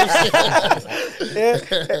their dorms.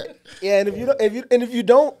 Yeah, and if you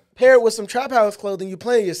don't pair it with some Traphouse clothing, you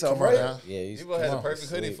playing yourself, right? Yeah, People had a perfect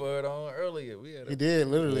hoodie for it on earlier. He did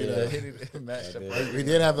literally. We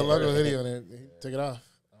did have the logo hoodie on it. He took it off.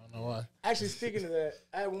 I don't know why. Actually, speaking of that,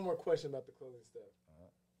 I had one more question about the clothing stuff.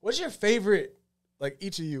 What's your favorite? Like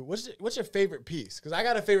each of you, what's your favorite piece? Because I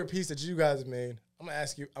got a favorite piece that you guys have made. I'm gonna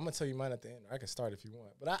ask you. I'm gonna tell you mine at the end. Or I can start if you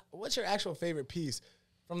want. But what's your actual favorite piece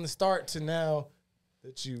from the start to now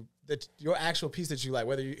that your actual piece that you like?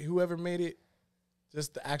 Whether whoever made it,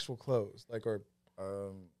 just the actual clothes, like or.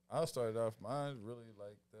 I'll start off. Mine really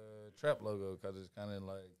like the Trap logo because it's kind of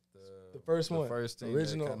like the first one, first thing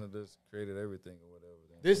original. That kind of just created everything or whatever.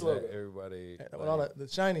 This logo, everybody, with all the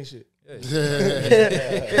shiny shit. Yeah.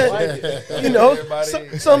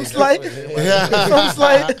 Some slight.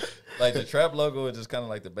 Like the Trap logo is just kind of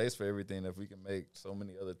like the base for everything. If we can make so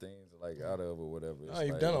many other things like out of or whatever. It's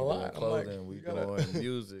you've like done a lot. Clothing, we doing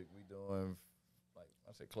music, we doing like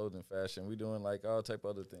I said, clothing, fashion. We doing like all type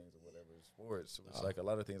of other things or whatever. Sports. So it's like a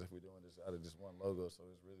lot of things if we're doing this out of just one logo. So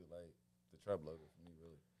it's really like the Trap logo for me.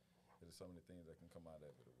 Really, there's so many things that can come out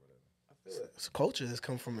of it or whatever. I feel it's culture that's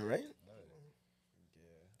come from it, right?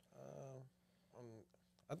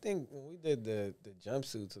 I think when we did the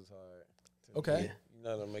jumpsuits was hard. Okay.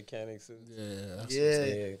 The mechanic suits.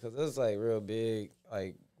 Yeah. Because it was like real big.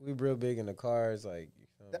 Like we real big in the cars. Like you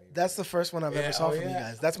feel me? That's the first one I've ever saw from you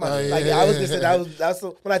guys. That's my. I was just saying that's the,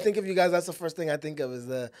 when I think of you guys. That's the first thing I think of is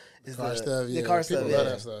the car stuff. The car stuff. Love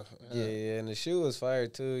that stuff. Yeah. And the shoe was fire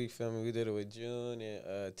too. You feel me? We did it with June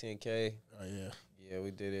and 10K. Oh yeah. Yeah, we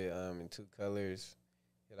did it in 2 colors.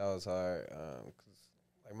 Yeah, that was hard. Cause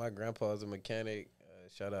like my grandpa was a mechanic.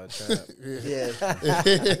 Shout out Trap. Yeah. I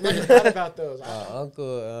forgot about those. My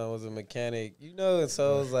uncle was a mechanic. You know,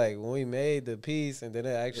 so it was like when we made the piece and then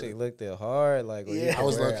it actually looked it hard. Like, I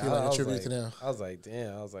was lucky, like, a tribute to them. I was like,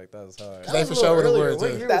 damn. I was like, that was hard. They for sure would have worn it,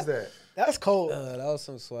 What too. year was that? That's cold. That was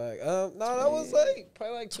some swag. No, that was like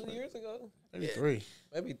probably like 2 years ago. Maybe 3.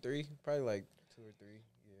 Maybe 3. Probably like 2 or 3.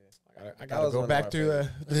 Yeah. I gotta go back through the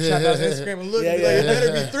Traphouse Instagram and look. Yeah, Like, yeah. it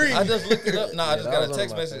better be 3. I just looked it up. Nah, I just got that a was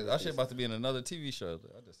text one of my message. favorite Our shit about to be in another TV show.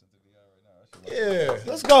 I just sent the VR right now. Yeah.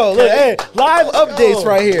 Let's go. Look, hey, live updates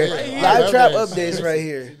right here. Yeah. Live trap Updates. updates right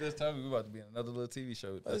here. She just told me we about to be in another little TV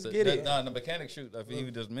show. Let's get it. Nah, the mechanic shoot. Like he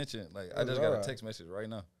just mentioned. Like I just got a text message right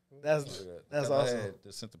now. That's I awesome. had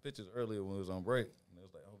just sent the pictures earlier when we was on break. And it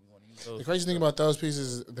was like, oh, we want to use those. The crazy thing about those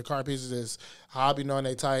pieces, the car pieces, is how I be knowing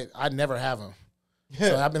they tight. I never have them.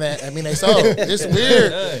 So they sold. It's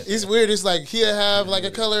weird. It's weird. It's like he'll have like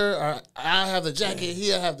a color, or I have the jacket,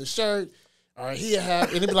 he'll have the shirt, or he'll have,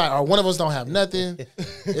 and it'd be like, or one of us don't have nothing.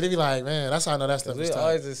 It'd be like, man, that's how I know that stuff We is tight.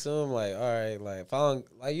 always assume like, all right, like if I don't,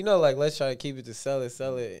 like like let's try to keep it to sell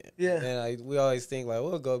it. Yeah. And we always think like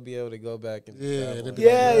we'll be able to go back and it'd be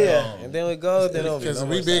Yeah, like, yeah. and then we go, then it'll be because no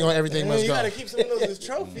we more big on sales. everything Man, must you go. gotta keep some of those as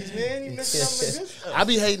trophies, man. You missing some of the good stuff. I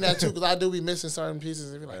be hating that too because I do be missing certain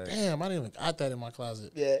pieces. And be like, damn, I didn't even got that in my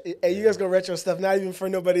closet. Yeah. Hey, you guys go retro stuff, not even for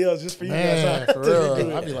nobody else, just for you Man, guys. for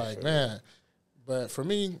real. I be like, man. But for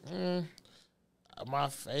me, my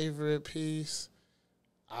favorite piece,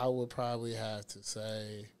 I would probably have to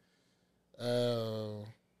say, damn,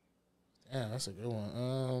 that's a good one.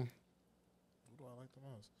 Who do I like the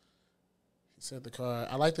most? He said the car.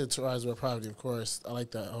 I like the Rise with Property, of course. I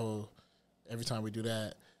like that whole, every time we do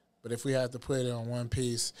that. But if we have to put it on one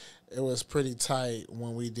piece, it was pretty tight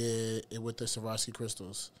when we did it with the Swarovski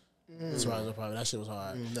crystals. That's Rise with Property. That shit was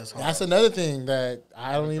hard. That's another thing that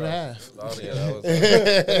I don't even have. Oh, yeah, that was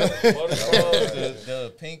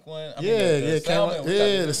the pink one. The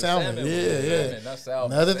salmon.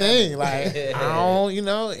 Another thing, like I don't,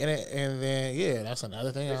 and then that's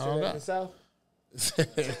another thing I don't got. South? I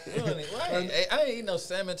ain't eating no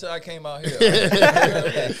salmon until I came out here.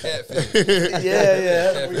 Catfish.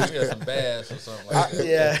 Yeah. We had some bass or something like that.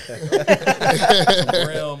 Yeah. Some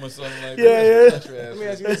brim or something like Yeah. that. Let me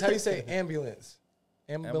ask you this: how do you say ambulance?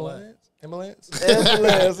 Ambulance. Ambulance, yeah.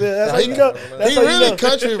 That's how you know. He really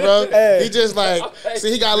country, bro. Hey. He just like,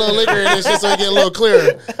 see, he got a little liquor in this shit, so he get a little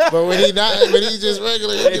clearer. But when he just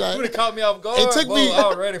regular, he be You like, would have caught me off guard. It took me. I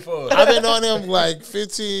was ready for it. I've been on him like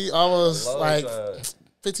 15, almost Long like time.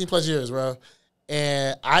 15 plus years, bro.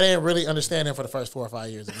 And I didn't really understand him for the first 4 or 5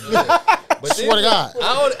 years. But swear to God.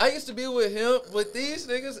 I used to be with him, with these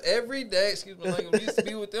niggas every day. Excuse me, like we used to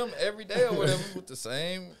be with them every day or whatever with the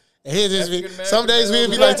same. And he'd just be, some days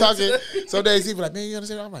we'd be like talking, some days he'd be like, man, you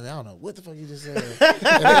understand? I'm like, I don't know what the fuck you just said. And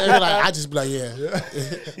then he'd be like, I just be like, yeah.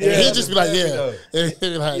 And he'd just be like, yeah. And he'd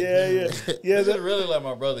be like, This is really like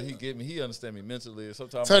my brother. He get me. He understand me mentally.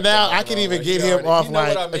 Sometimes so now I can even get him off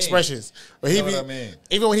like expressions. But he be, what I mean.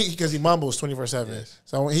 even when because he mumbles 24/7. Yes.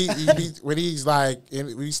 So when he's like,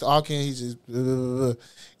 we used to talking, he's just,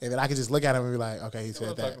 and then I could just look at him and be like, okay, he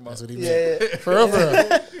said that. That's what he meant. For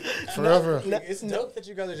real. It's dope that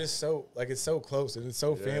you guys are just so like it's so close and it's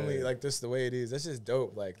so family like this the way it is. That's just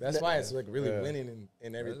dope. Like that's why it's like really winning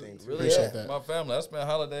and everything. Really appreciate that. My family. I spent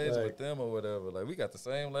holidays with them or whatever. Like we got the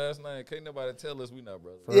same last name. Can't nobody tell us we not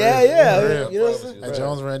brothers. Yeah. You know what I'm saying? Like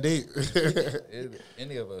Jones ran deep.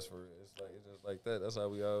 Any of us for real. It's just like that. That's how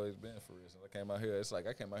we always been for real. Since I came out here, it's like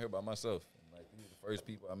I came out here by myself. And like these are the first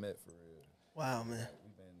people I met for real. Wow, man.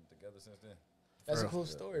 We've been together since then. That's a cool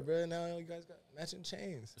story, bro. Now you guys got matching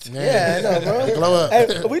chains. Yeah, I know, bro. Glow up. Hey,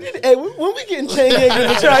 when we getting chain gang in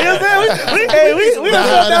the try, you know what I'm saying? We don't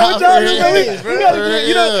fuck down with y'all. We gotta get,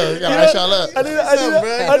 you know, y'all up. I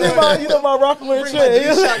did my Rockaway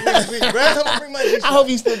chain. I hope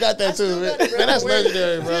you still got that too, man. That's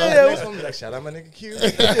legendary, bro. Next one be like, shout out my nigga Q.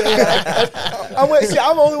 I'm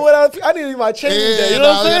the only one I need my chain today. You know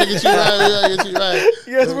what I'm saying? We gotta get you right.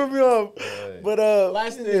 You guys put me on. But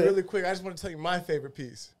last thing, really quick, I just want to tell you my favorite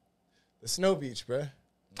piece. The Snow Beach, bro.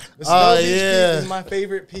 The Snow Beach piece is my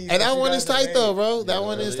favorite piece. And that one is tight, though, bro. That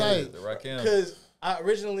one is tight. Because I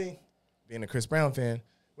originally, being a Chris Brown fan,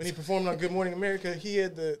 when he performed on Good Morning America, he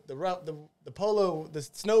had the polo, the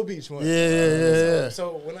Snow Beach one. Yeah.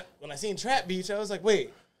 So when I seen Trap Beach, I was like,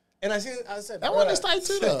 wait. And I said, that one is tight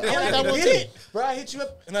too, though. I that one get too. it. Bro, I hit you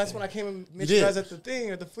up, and that's when I came and met you guys at the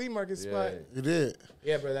thing, at the flea market spot. You did.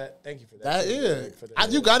 Yeah, bro, thank you for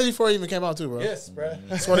that. You got it before it even came out too, bro. Yes, bro.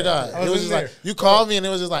 I swear to God. It was just like, you called me and it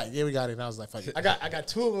was just like, yeah, we got it. And I was like, fuck it. I got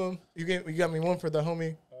 2 of them. You got me one for the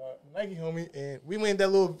homie, Nike homie, and we made that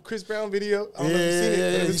little Chris Brown video. I don't know if you've seen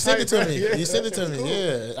it. You sent it to me. Yeah. You sent it to me.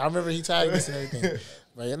 Yeah, I remember he tagged us and everything.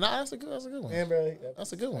 But yeah, that's a good one. Man, bro,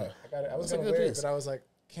 that's a good one. I got it. I was gonna wear it, but I was like,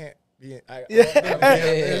 can't. I'm glad you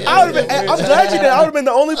did. I would have been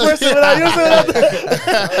the only person without using it.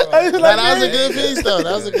 That was a good piece, though.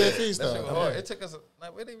 That was a good piece, though. It took us.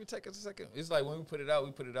 It didn't even take us a second. It's like when we put it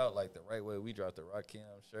out like the right way. We dropped the Rakim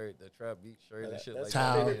shirt, the Trap Beat shirt, and shit like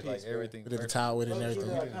towel. that. Like everything. We did the towel with it and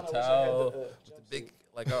everything. We did the towel with the big,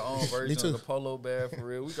 like our own version of the polo bear for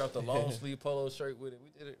real. We dropped the long sleeve polo shirt with it. We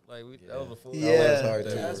did it like that was a full. Yeah,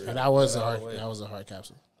 that was a hard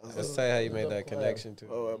capsule. Let's say how you made that connection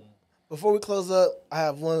too. Before we close up, I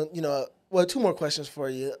have one, two more questions for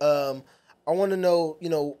you. I want to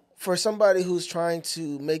know, for somebody who's trying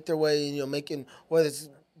to make their way, making, whether it's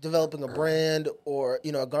developing a brand or,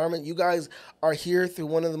 a garment, you guys are here through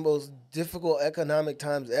one of the most difficult economic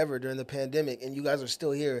times ever during the pandemic, and you guys are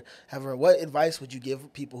still here. However, what advice would you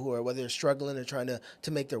give people who are, whether they're struggling or trying to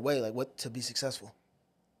make their way, like what to be successful?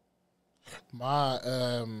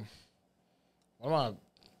 One of my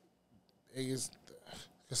biggest...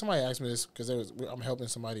 Somebody asked me this because I'm helping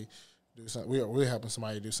somebody do something. We're helping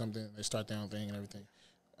somebody do something. They start their own thing and everything.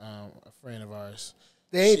 A friend of ours.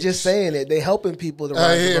 They ain't just saying it. They helping people to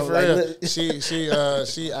rise for real.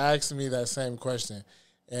 She asked me that same question,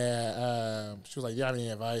 and she was like, "Do you have any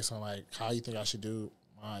advice on like how you think I should do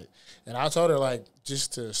mine?" And I told her like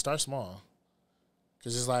just to start small,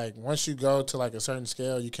 because it's like once you go to like a certain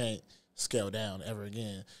scale, you can't scale down ever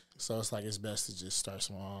again. So it's like it's best to just start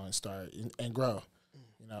small and start and grow.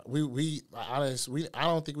 I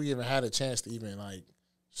don't think we even had a chance to even like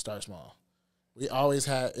start small. We always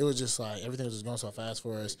had. It was just like everything was just going so fast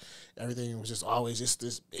for us. Everything was just always just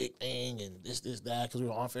this big thing and this that because we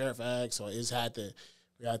were on Fairfax, so we had to.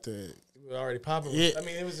 We were already popping. Yeah, I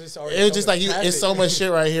mean, it was just already. It was just like it's so much shit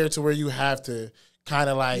right here to where you have to kind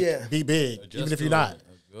of like be big, even if you're not.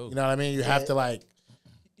 You know what I mean? You have to like.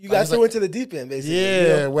 You guys threw into the deep end, basically.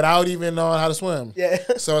 Yeah, without even knowing how to swim. Yeah.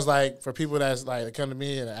 So it's like for people that's like that come to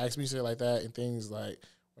me and ask me shit like that and things like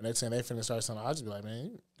when they're saying they finna start something, I'll just be like,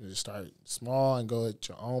 man, you just start small and go at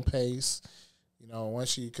your own pace.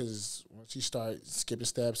 Once you start skipping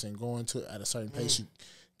steps and going at a certain pace, you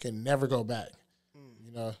can never go back.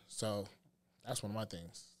 So that's one of my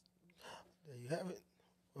things. There you have it.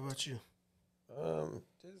 What about you?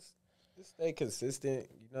 Just stay consistent.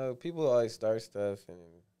 People always start stuff and.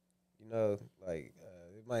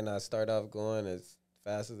 It might not start off going as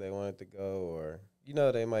fast as they want it to go, or,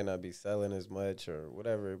 they might not be selling as much or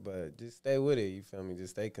whatever, but just stay with it, you feel me?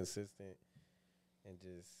 Just stay consistent and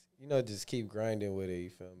just keep grinding with it, you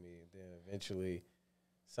feel me? And then eventually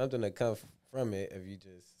something to come from it if you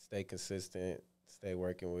just stay consistent, stay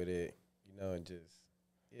working with it, and just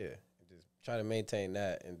try to maintain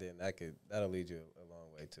that, and then that'll lead you a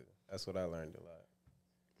long way too. That's what I learned a lot.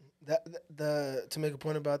 To make a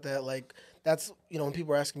point about that, like that's when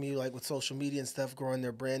people are asking me like with social media and stuff, growing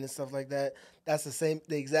their brand and stuff like that, that's the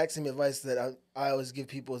exact same advice that I always give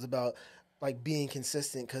people is about like being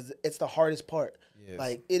consistent, because it's the hardest part. Yes.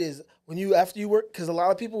 Like it is after you work, because a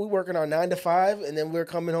lot of people we working on 9 to 5 and then we're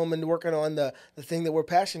coming home and working on the thing that we're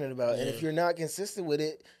passionate about. Yeah. And if you're not consistent with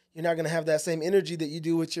it, you're not gonna have that same energy that you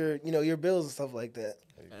do with your your bills and stuff like that.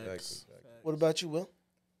 Exactly. What about you, Will?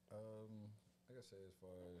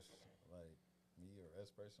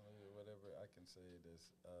 Personally or whatever, I can say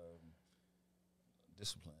this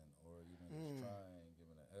discipline or even just trying,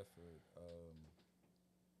 giving an effort. I'm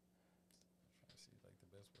trying to see like the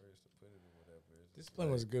best words to put it or whatever.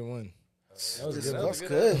 Discipline was a good one. That was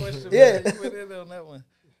good. Question, yeah, you went in on that one.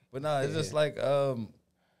 But no, it's just like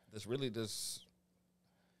it's really just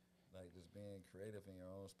like just being creative in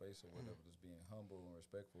your own space or whatever. Just being humble and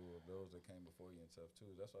respectful of those that came before you and stuff too.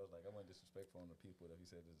 That's why I was like, I wasn't disrespectful on the people that he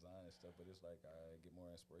said design and stuff, but it's like I get more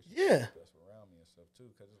inspiration from the people around me and stuff too,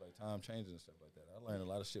 because it's like time changes and stuff like that. I learned a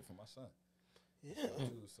lot of shit from my son. Yeah.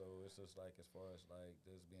 Too, so it's just like as far as like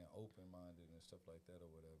just being open minded and stuff like that or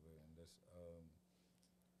whatever, and just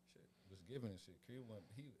just giving and shit. He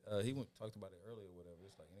talked about it earlier or whatever.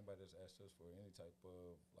 It's like anybody that's asked us for any type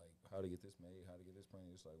of like how to get this made, how to get this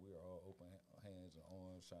printed, it's like we are all open hands and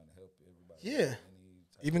arms trying to help everybody. Yeah.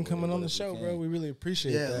 Even coming on the show, bro, we really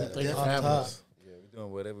appreciate that. Thank you for having us. Yeah, we're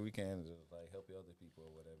doing whatever we can to just like help the other people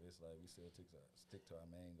or whatever. It's like we still stick to our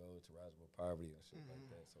main goal to rise above poverty and shit like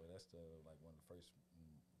that. So that's the one of the first,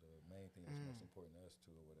 the main thing that's most important to us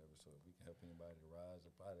too or whatever. So if we can help anybody to rise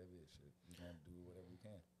up out of it, shit, we're gonna do whatever we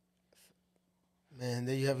can. Man,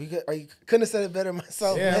 there you have. You couldn't have said it better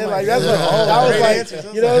myself, Yeah, man. like, That's that was like,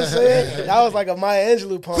 you know what I'm saying? That was like a Maya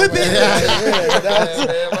Angelou poem. Clip it.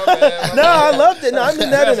 No, I loved it. No, I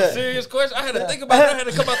mean that in a serious question. I had to think about it. I had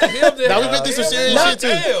to come out the hip. Now we been through some serious shit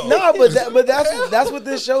too. No, but that's what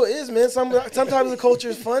this show is, man. Sometimes the culture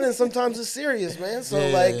is fun and sometimes it's serious, man. So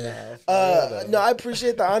no, I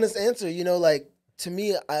appreciate the honest answer. You know, like to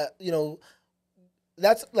me,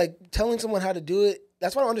 that's like telling someone how to do it.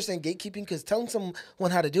 That's why I don't understand gatekeeping, because telling someone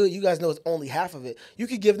how to do it, you guys know it's only half of it. You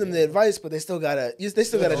could give them the advice, but they still gotta do it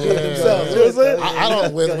themselves. You know what I'm saying? I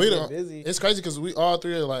don't. We don't. It's crazy because we all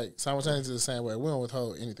three are like simultaneously the same way. We don't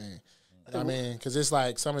withhold anything. You know what I mean, because it's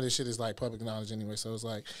like some of this shit is like public knowledge anyway. So it's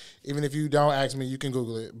like even if you don't ask me, you can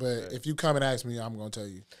Google it. But if you come and ask me, I'm gonna tell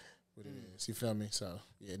you what it is. You feel me? So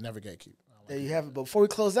yeah, never gatekeep. There you have it. But before we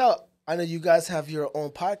close out, I know you guys have your own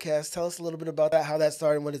podcast. Tell us a little bit about that, how that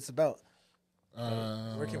started, and what it's about.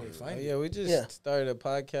 Where can we find it? Yeah, we just started a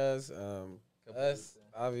podcast. Us.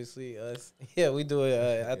 Yeah, we do it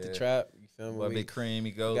at the Trap. You feel me? Boy, Big Cream,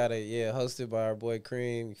 he goes. Got it, hosted by our boy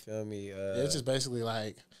Cream. You feel me? It's just basically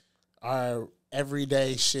like our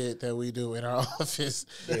everyday shit that we do in our office.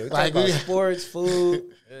 Yeah, we talk about sports, food,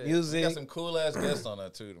 music. We got some cool ass guests on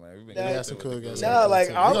that too, man. We got some cool guests. Nah, like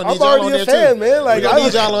I'm already a fan, man. Like I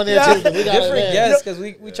need y'all on there too. We got different guests because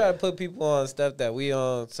we try to put people on stuff that we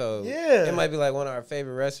own. So it might be like one of our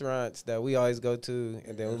favorite restaurants that we always go to,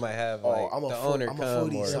 and then we might have like the owner come.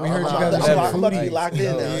 We heard you guys are about to be locked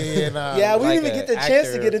in now. Yeah, we didn't even get the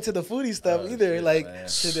chance to get into the foodie stuff either. Like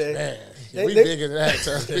today. We bigger than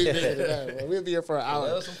that. We bigger than that. We'll be here for an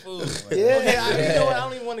hour. Some food, man. Okay, you know what? I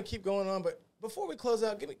don't even want to keep going on, but before we close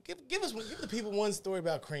out, give the people one story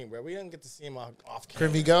about Cream, bro. We didn't get to see him off camera.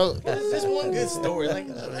 Creamy Goat. Just one good story. Like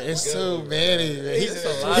it's too many. He's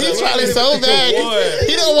trying so bad.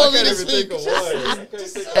 He don't want me to speak.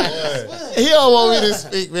 He don't want me to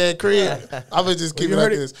speak, man. Cream. I'm gonna just keep it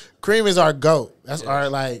like this. Cream is our goat. That's our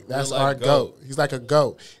our goat. He's like a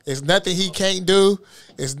goat. It's nothing he can't do.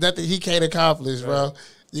 It's nothing he can't accomplish, bro.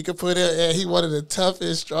 You can put it, and he one of the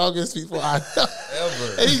toughest, strongest people I know.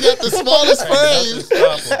 Ever. And he's got the smallest frame. Ain't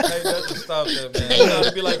nothing stop that, man. You know,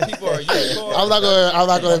 to be like, people are unicorns. I'm not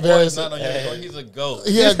gonna embarrass him. He's a goat.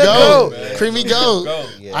 He a goat. Creamy goat.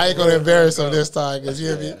 I ain't gonna embarraess him this time, because you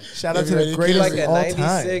hear me? Shout out to the greatest of all time. He's like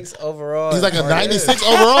a 96 overall. He's like a 96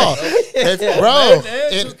 overall. Bro,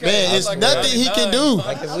 man, it's nothing he can do.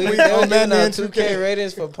 Like if we don't get 2K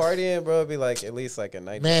ratings for partying, bro, it'd be like at least like a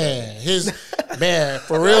 90. Man,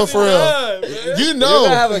 for real. You know, you're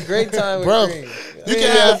gonna have a great time with bro. Cream.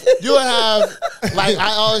 You'll have like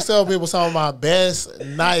I always tell people some of my best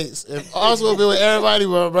nights. If I was gonna be with everybody,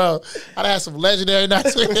 bro, I'd have some legendary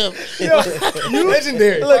nights with him. You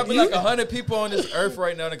legendary. Probably like 100 people on this earth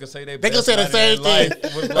right now that can say they can say the same thing.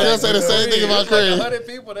 They gonna say the same thing about Cream. 100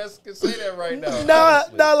 people that can say that right now.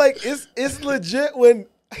 Nah, like it's legit when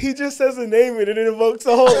he just says a name and it invokes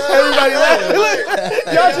the whole everybody laughing.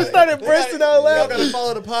 Y'all just started bursting out laughing. Y'all gotta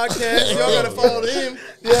follow the podcast. Y'all gotta follow him.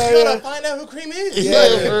 You gotta find out who Cream is.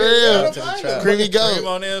 Yeah, for real. Creamy Goat. Cream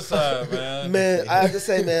on the inside, man. Man, I have to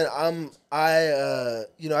say, man, I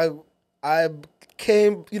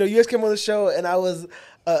came, you guys came on the show and I was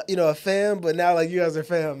a fan, but now like you guys are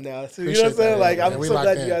fam now. So you know what I'm saying? Like I'm so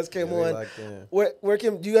glad you guys came on. Where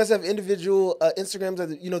do you guys have individual Instagrams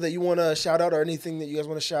that you want to shout out, or anything that you guys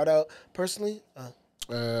want to shout out personally?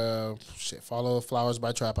 Follow Flowers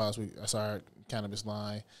by Traphouse. That's our cannabis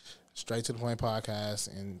line. Straight to the Point podcast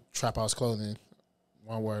and Traphouse Clothing.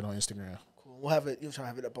 One word on Instagram. Cool. We'll have it. You'll try to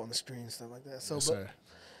have it up on the screen and stuff like that. So, yes, sir.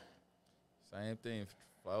 Same thing.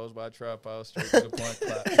 Flowers by Traphouse, Straight to the Point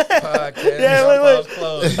podcast. Yeah, Traphouse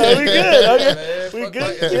Clothing. We good. Okay. We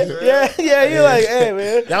good. Yeah. You're like, hey,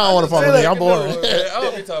 man. Y'all don't want to follow me. I'm bored. I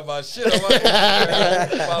don't be talking about shit. I'm like,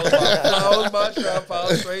 Flowers by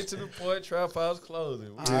Traphouse, Straight to the Point, Traphouse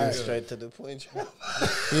Clothing. Straight to the point.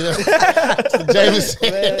 James. He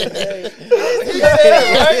said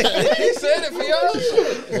it, right? He said it for y'all.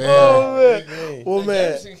 Yeah. Oh, man. Well,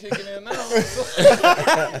 man. Kicking in now.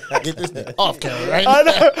 Get this thing off camera, right? I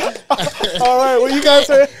know. All right. Well, you guys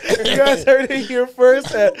heard it here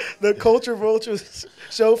first at the Culture Vultures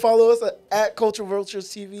show. Follow us at Culture Vultures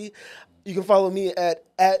TV. You can follow me at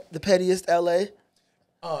the Pettiest LA.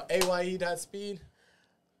 AYE.speed.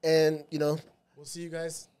 And we'll see you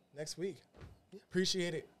guys next week.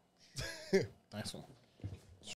 Appreciate it. Nice one.